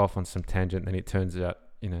then they go off on some tangent, and then it turns out,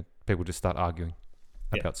 you know, people just start arguing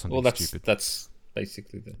about something stupid. That's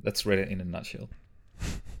basically that's Reddit in a nutshell.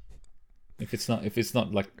 If it's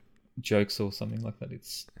not like jokes or something like that,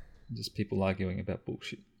 it's just people arguing about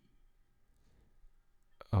bullshit.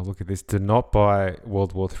 Oh, look at this. Do not buy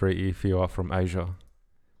World War III if you are from Asia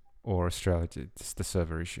or Australia. It's the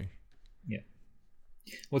server issue. Yeah.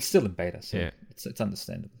 Well, it's still in beta, so Yeah. it's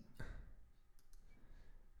understandable.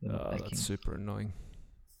 That's super annoying.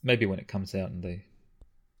 Maybe when it comes out and they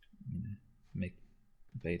make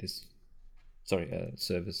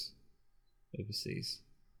servers overseas.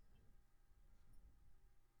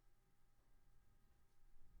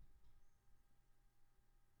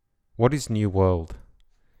 What is New World?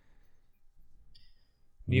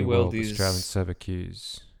 New World is Australian server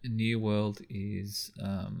queues. New World is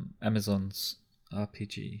Amazon's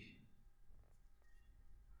RPG.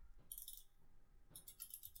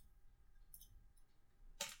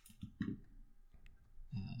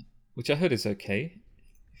 Which I heard is okay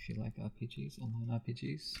if you like RPGs, online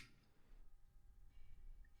RPGs.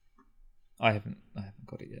 I haven't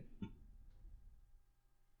got it yet.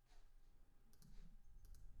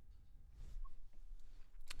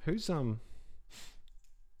 Who's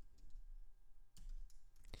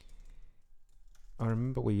I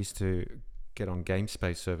remember we used to get on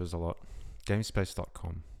GameSpace servers a lot.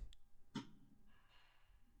 GameSpace.com.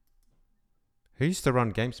 Who used to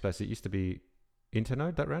run GameSpace? It used to be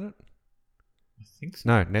Internode that ran it? I think so.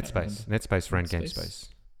 No, Netspace. Netspace ran Netspace. GameSpace.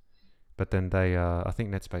 But then they, I think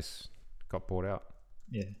Netspace got bought out.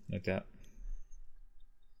 Yeah, no doubt.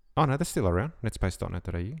 Oh no, they're still around.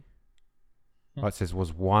 Netspace.net.au. Oh, it says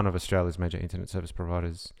was one of Australia's major internet service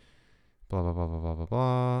providers. Blah blah blah blah blah blah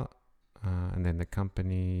blah. And then the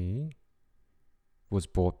company was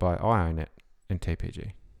bought by IONET and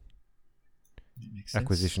TPG. That makes sense.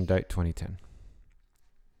 Acquisition date 2010.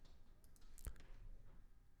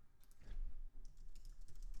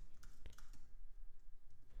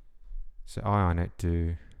 So IONET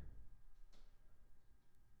do...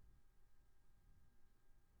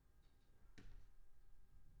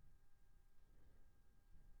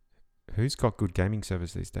 Who's got good gaming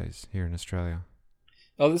servers these days here in Australia?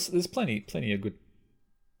 Oh, there's plenty of good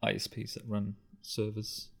ISPs that run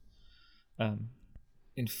servers.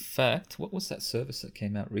 In fact, what was that service that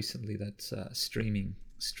came out recently that's streaming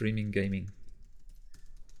gaming,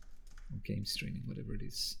 or game streaming, whatever it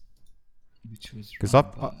is, which was because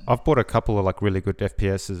I've bought a couple of like really good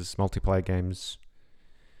FPSs, multiplayer games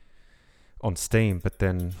on Steam, but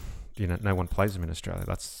then no one plays them in Australia.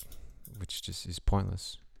 Which just is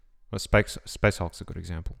pointless. Well, Space Hulk's a good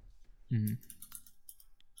example. Mm-hmm.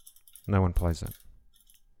 No one plays it.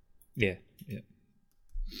 Yeah.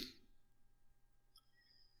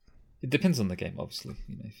 It depends on the game, obviously.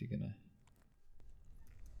 If you're gonna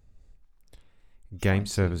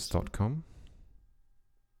Gameservers.com.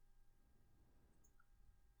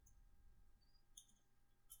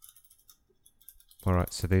 All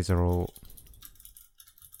right, so these are all.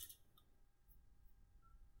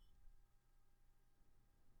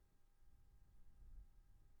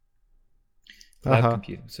 Cloud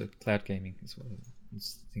computing, so cloud gaming is what I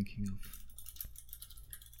was thinking of.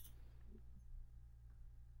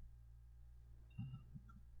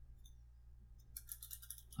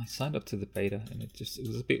 I signed up to the beta, and it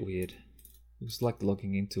was a bit weird. It was like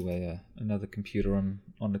logging into another computer on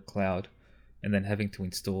the cloud, and then having to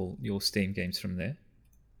install your Steam games from there.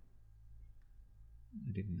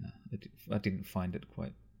 I didn't find it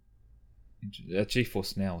quite interesting.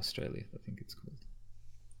 GeForce Now Australia, I think it's called.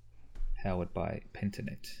 Powered by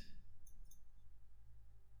Pentanet.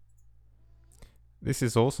 This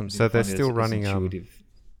is awesome. So they're still running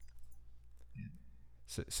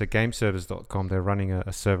So Gameservers.com, they're running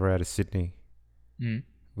a server out of Sydney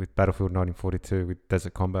with Battlefield 1942 with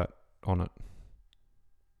Desert Combat on it.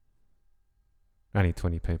 Only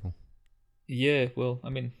 20 people. Yeah, well, I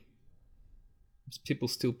mean, people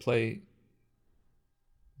still play.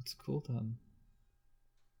 What's it called?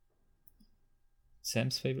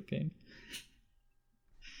 Sam's favorite game,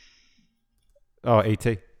 Oh, ET.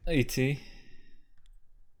 ET,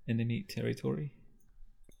 Enemy Territory.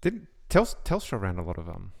 Didn't Telstra ran a lot of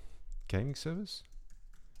gaming servers?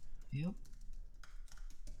 Yep.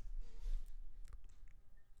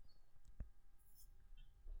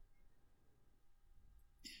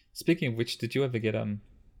 Speaking of which, did you ever get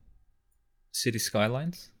City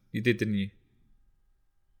Skylines? You did, didn't you?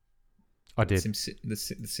 I did. The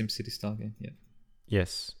SimCity style game. Yeah.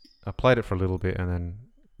 Yes, I played it for a little bit, and then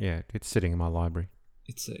it's sitting in my library.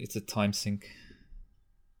 It's a time sink.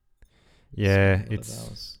 Yeah, I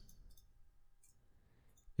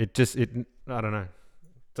don't know.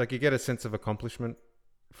 It's like you get a sense of accomplishment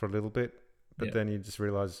for a little bit, but then you just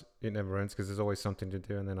realize it never ends because there's always something to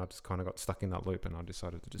do. And then I just kind of got stuck in that loop, and I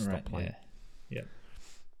decided to just stop playing. Yeah.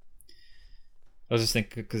 I was just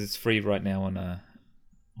thinking because it's free right now on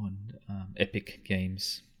Epic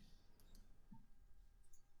Games.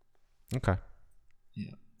 Okay.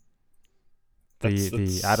 Yeah.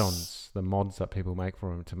 The add-ons, the mods that people make for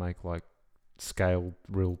them to make like scaled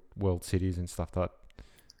real world cities and stuff that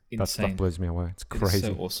stuff blows me away. It's crazy. It's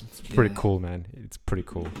so awesome. It's pretty cool, man. It's pretty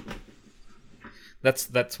cool.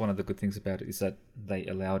 That's one of the good things about it is that they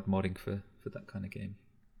allowed modding for that kind of game.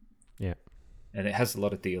 Yeah. And it has a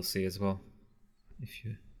lot of DLC as well. If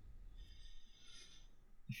you're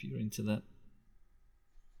into that.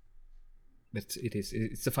 But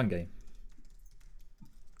it's a fun game.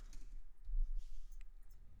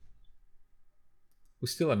 We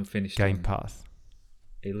still haven't finished Game Pass.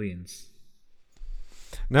 Aliens.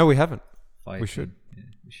 No, we haven't. Fighting. We should. Yeah,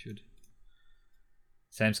 we should.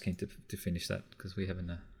 Sam's keen to finish that because we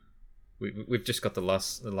haven't. We've just got the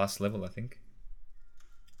last level, I think.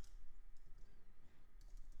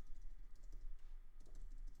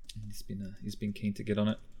 And he's been keen to get on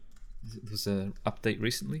it. There was an update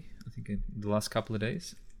recently, I think in the last couple of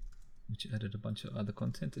days, which added a bunch of other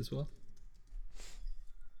content as well.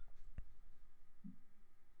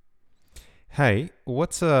 Hey,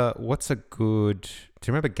 what's a good?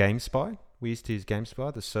 Do you remember GameSpy? We used to use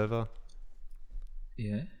GameSpy, the server.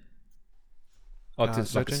 Yeah. Oh,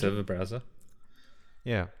 it's like a server browser.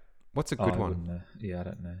 Yeah. What's a good one? Yeah, I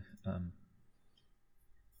don't know.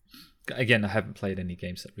 Again, I haven't played any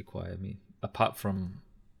games that require me, apart from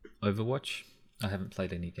Overwatch. I haven't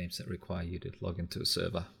played any games that require you to log into a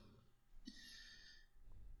server.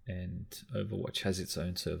 And Overwatch has its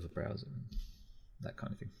own server browser, and that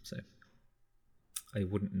kind of thing. So I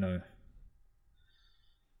wouldn't know.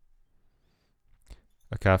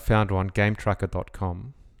 Okay, I found one,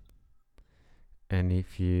 GameTracker.com. And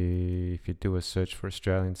if you do a search for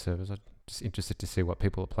Australian servers, I'm just interested to see what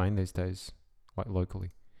people are playing these days, like locally.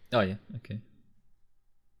 Oh yeah, okay.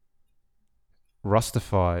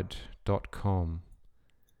 Rustified.com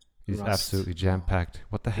is Rust. absolutely jam-packed.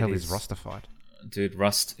 What the hell is Rustified? Dude,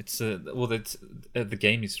 Rust. It's the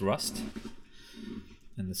game is Rust,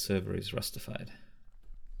 and the server is Rustified.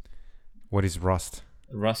 What is Rust?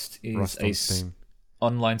 Rust is an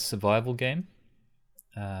online survival game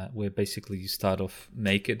where basically you start off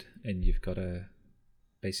naked and you've got to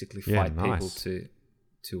basically fight people to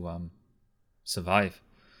survive.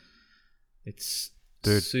 It's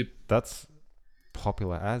that's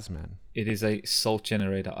popular as, man. It is a salt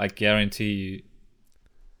generator. I guarantee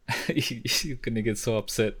you, you're gonna get so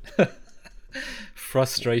upset.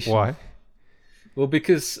 Frustration. Why? Well,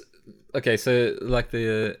 because okay, so like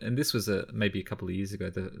and this was maybe a couple of years ago.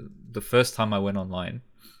 The first time I went online,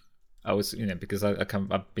 I was because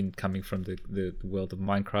I've been coming from the world of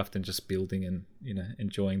Minecraft and just building and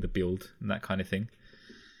enjoying the build and that kind of thing.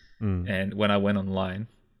 And when I went online,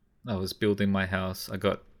 I was building my house. I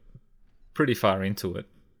got pretty far into it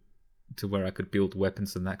to where I could build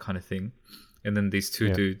weapons and that kind of thing. And then these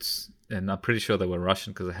two dudes, and I'm pretty sure they were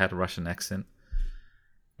Russian because I had a Russian accent.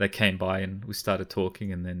 They came by and we started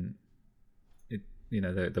talking, and then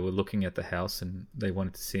they were looking at the house and they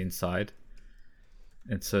wanted to see inside.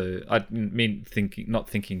 And so not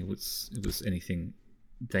thinking it was anything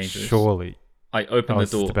dangerous. Surely. I opened the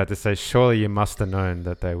door. I was about to say, surely you must have known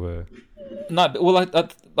that they were. No, well,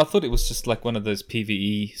 I thought it was just like one of those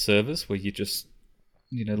PvE servers where you just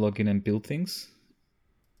log in and build things.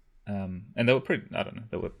 And they were pretty. I don't know.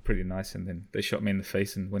 They were pretty nice, and then they shot me in the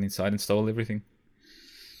face and went inside and stole everything.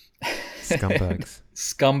 Scumbags.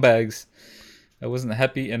 Scumbags. I wasn't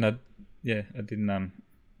happy, and I didn't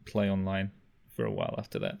play online for a while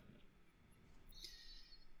after that.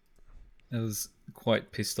 I was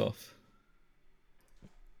quite pissed off.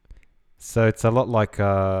 So it's a lot like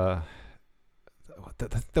the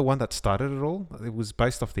one that started it all. It was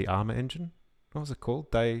based off the Armor engine. What was it called?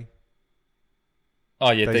 Oh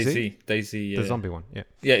yeah, DayZ? DayZ. The Yeah, zombie one. Yeah.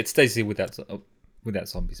 yeah. It's DayZ without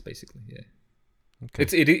zombies, basically. Yeah. Okay.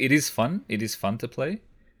 It is fun. It is fun to play.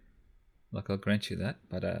 Like I'll grant you that,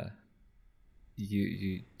 but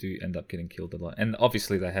you do end up getting killed a lot. And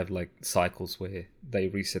obviously they have like cycles where they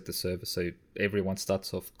reset the server, so everyone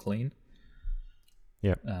starts off clean.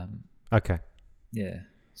 Yeah. Okay. Yeah.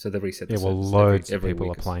 So they reset the Yeah. Well, servers loads every of people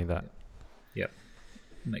week are playing that. Yeah.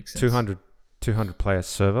 Makes sense. 200 player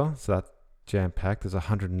server. So that jam packed. There's a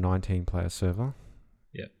 119 player server.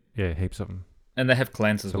 Yeah. Yeah. Heaps of them. And they have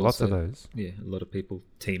clans as So well. lots of those. Yeah, a lot of people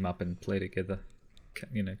team up and play together.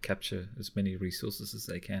 Capture as many resources as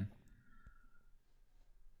they can.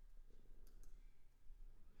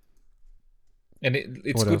 And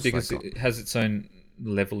it's What good else because they got? it has its own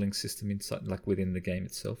leveling system inside, like within the game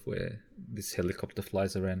itself, where this helicopter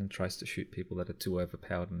flies around and tries to shoot people that are too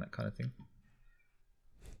overpowered and that kind of thing.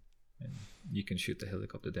 And you can shoot the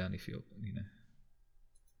helicopter down if you're,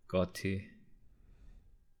 god tier.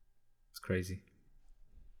 It's crazy.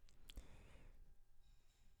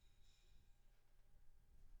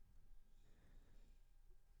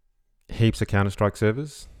 Heaps of Counter-Strike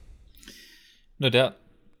servers. No doubt,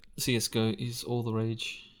 CS:GO is all the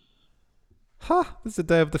rage. Ha! This is a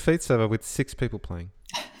Day of Defeat server with 6 people playing.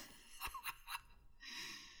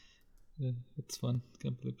 Yeah, it's fun.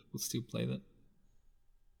 Can't believe people still play that.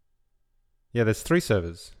 Yeah, there's 3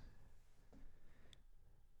 servers.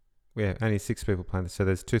 Yeah, only 6 people playing. So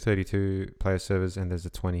there's 232 player servers and there's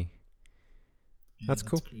a 20. Yeah, That's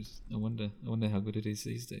cool. Crazy. I wonder how good it is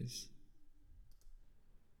these days.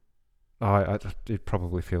 Oh, I'd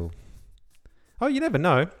probably feel... Oh, you never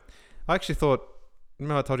know. I actually thought...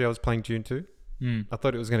 Remember I told you I was playing Dune 2? I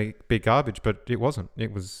thought it was going to be garbage, but it wasn't.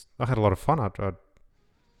 It was... I had a lot of fun. I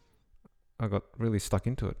got really stuck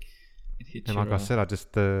into it. It hit And your, like I said,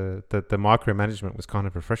 the micromanagement was kind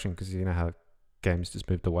of refreshing because you know how games just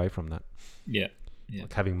moved away from that. Yeah.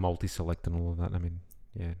 Like having multi-select and all of that. I mean,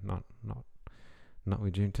 yeah, not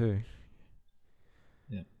with Dune 2.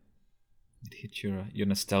 Yeah. It hit your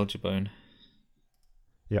nostalgia bone.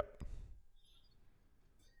 Yep.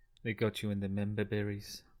 They got you in the member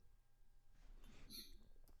berries.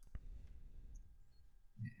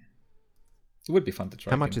 Yeah. It would be fun to try.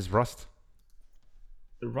 How much is Rust?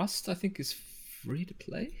 Rust, I think, is free to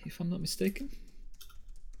play, if I'm not mistaken.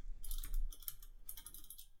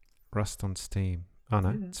 Rust on Steam. Oh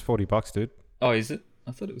no, Yeah. it's $40, dude. Oh, is it?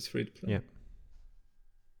 I thought it was free to play. Yeah.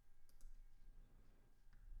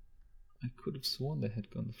 I could have sworn they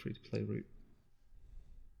had gone the free to play route.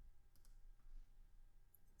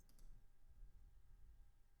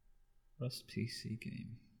 Rust PC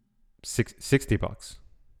game. $60.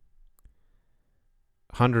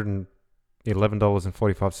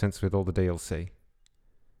 $111.45 with all the DLC.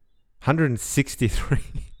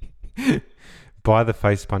 163. Buy the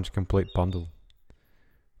Face Punch complete bundle.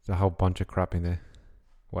 There's a whole bunch of crap in there.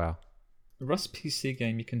 Wow. A Rust PC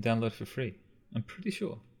game you can download for free. I'm pretty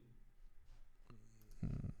sure.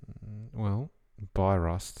 Well, buy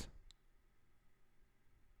Rust.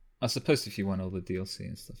 I suppose if you want all the DLC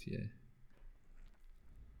and stuff, yeah.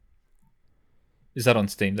 Is that on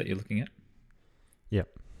Steam that you're looking at? Yep.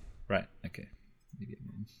 Right, okay. Maybe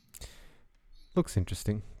Looks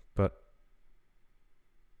interesting, but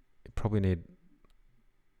you probably need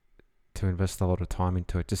to invest a lot of time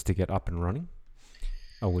into it just to get up and running.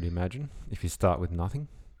 I would imagine if you start with nothing.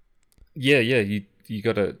 Yeah, you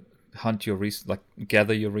got to hunt your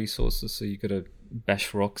gather your resources. So you got to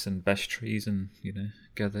bash rocks and bash trees and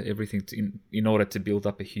gather everything in order to build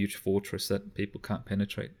up a huge fortress that people can't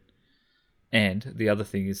penetrate. And the other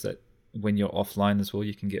thing is that when you're offline as well,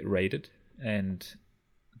 you can get raided, and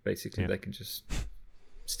basically they can just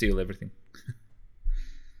steal everything.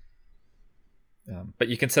 But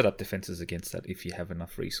you can set up defenses against that if you have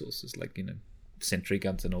enough resources, like sentry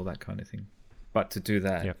guns and all that kind of thing. But to do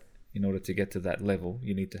that, in order to get to that level,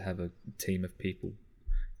 you need to have a team of people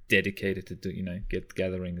dedicated to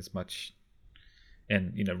gathering as much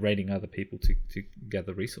and raiding other people to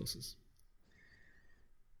gather resources.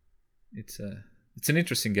 It's an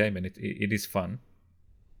interesting game, and it is fun.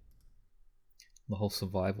 The whole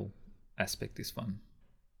survival aspect is fun.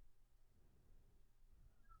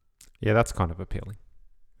 Yeah, that's kind of appealing.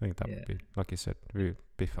 I think that would be, like you said,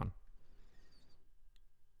 be fun.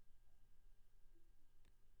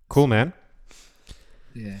 Cool, man.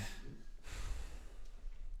 Yeah.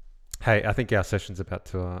 Hey, I think our session's about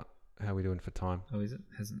to. How are we doing for time? Oh, is it?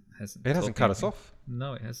 Hasn't. It hasn't cut us off.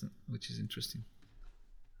 No, it hasn't, which is interesting.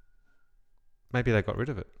 Maybe they got rid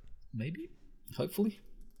of it. Maybe. Hopefully.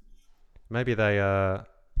 Maybe they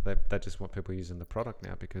just want people using the product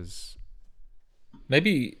now because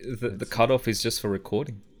maybe the cutoff is just for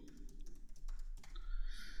recording.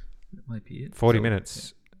 That might be it. 40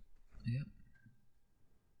 minutes. Yeah.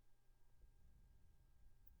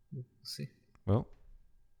 We'll see. Well.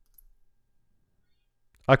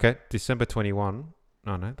 Okay, December 21.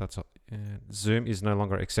 Oh no, that's Zoom is no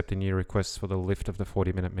longer accepting new requests for the lift of the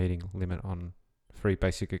 40-minute meeting limit on free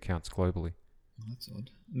basic accounts globally. Oh, that's odd.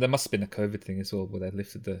 There must have been a COVID thing as well, where they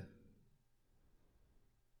lifted the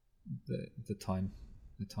timer.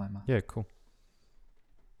 Yeah, cool.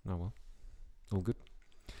 Oh well, all good.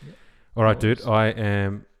 Yep. All right, dude. I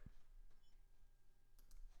am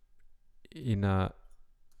in. I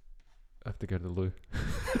have to go to the loo.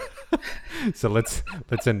 So let's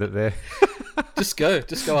end it there. Just go.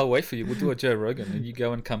 I'll wait for you. We'll do a Joe Rogan, and you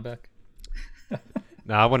go and come back.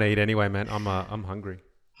 No, I want to eat anyway, man. I'm hungry.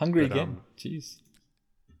 Hungry again? Jeez.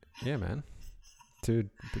 Yeah, man. Dude.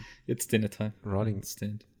 It's dinner time. Riding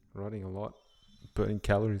a lot. Burning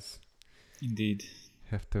calories. Indeed.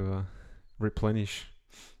 Have to replenish.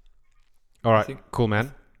 All right. Cool,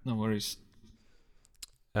 man. No worries.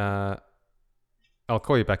 I'll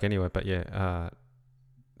call you back anyway, but yeah,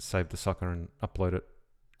 save the sucker and upload it.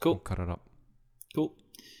 Cool. Cut it up. Cool.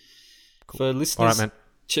 For listeners, all right, man.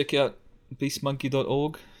 Check out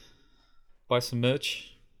beastmonkey.org. Buy some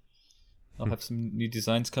merch. I'll have some new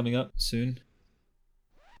designs coming up soon.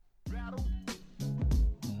 Yeah.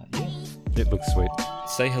 It looks sweet.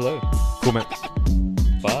 Say hello. Cool, man.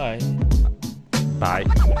 Bye. Bye.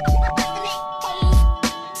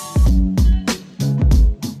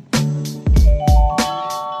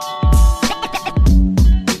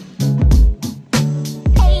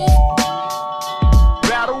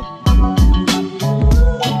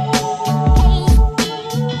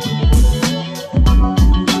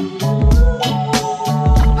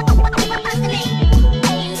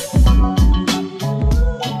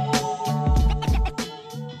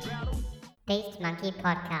 Beast Monkey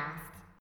Podcast.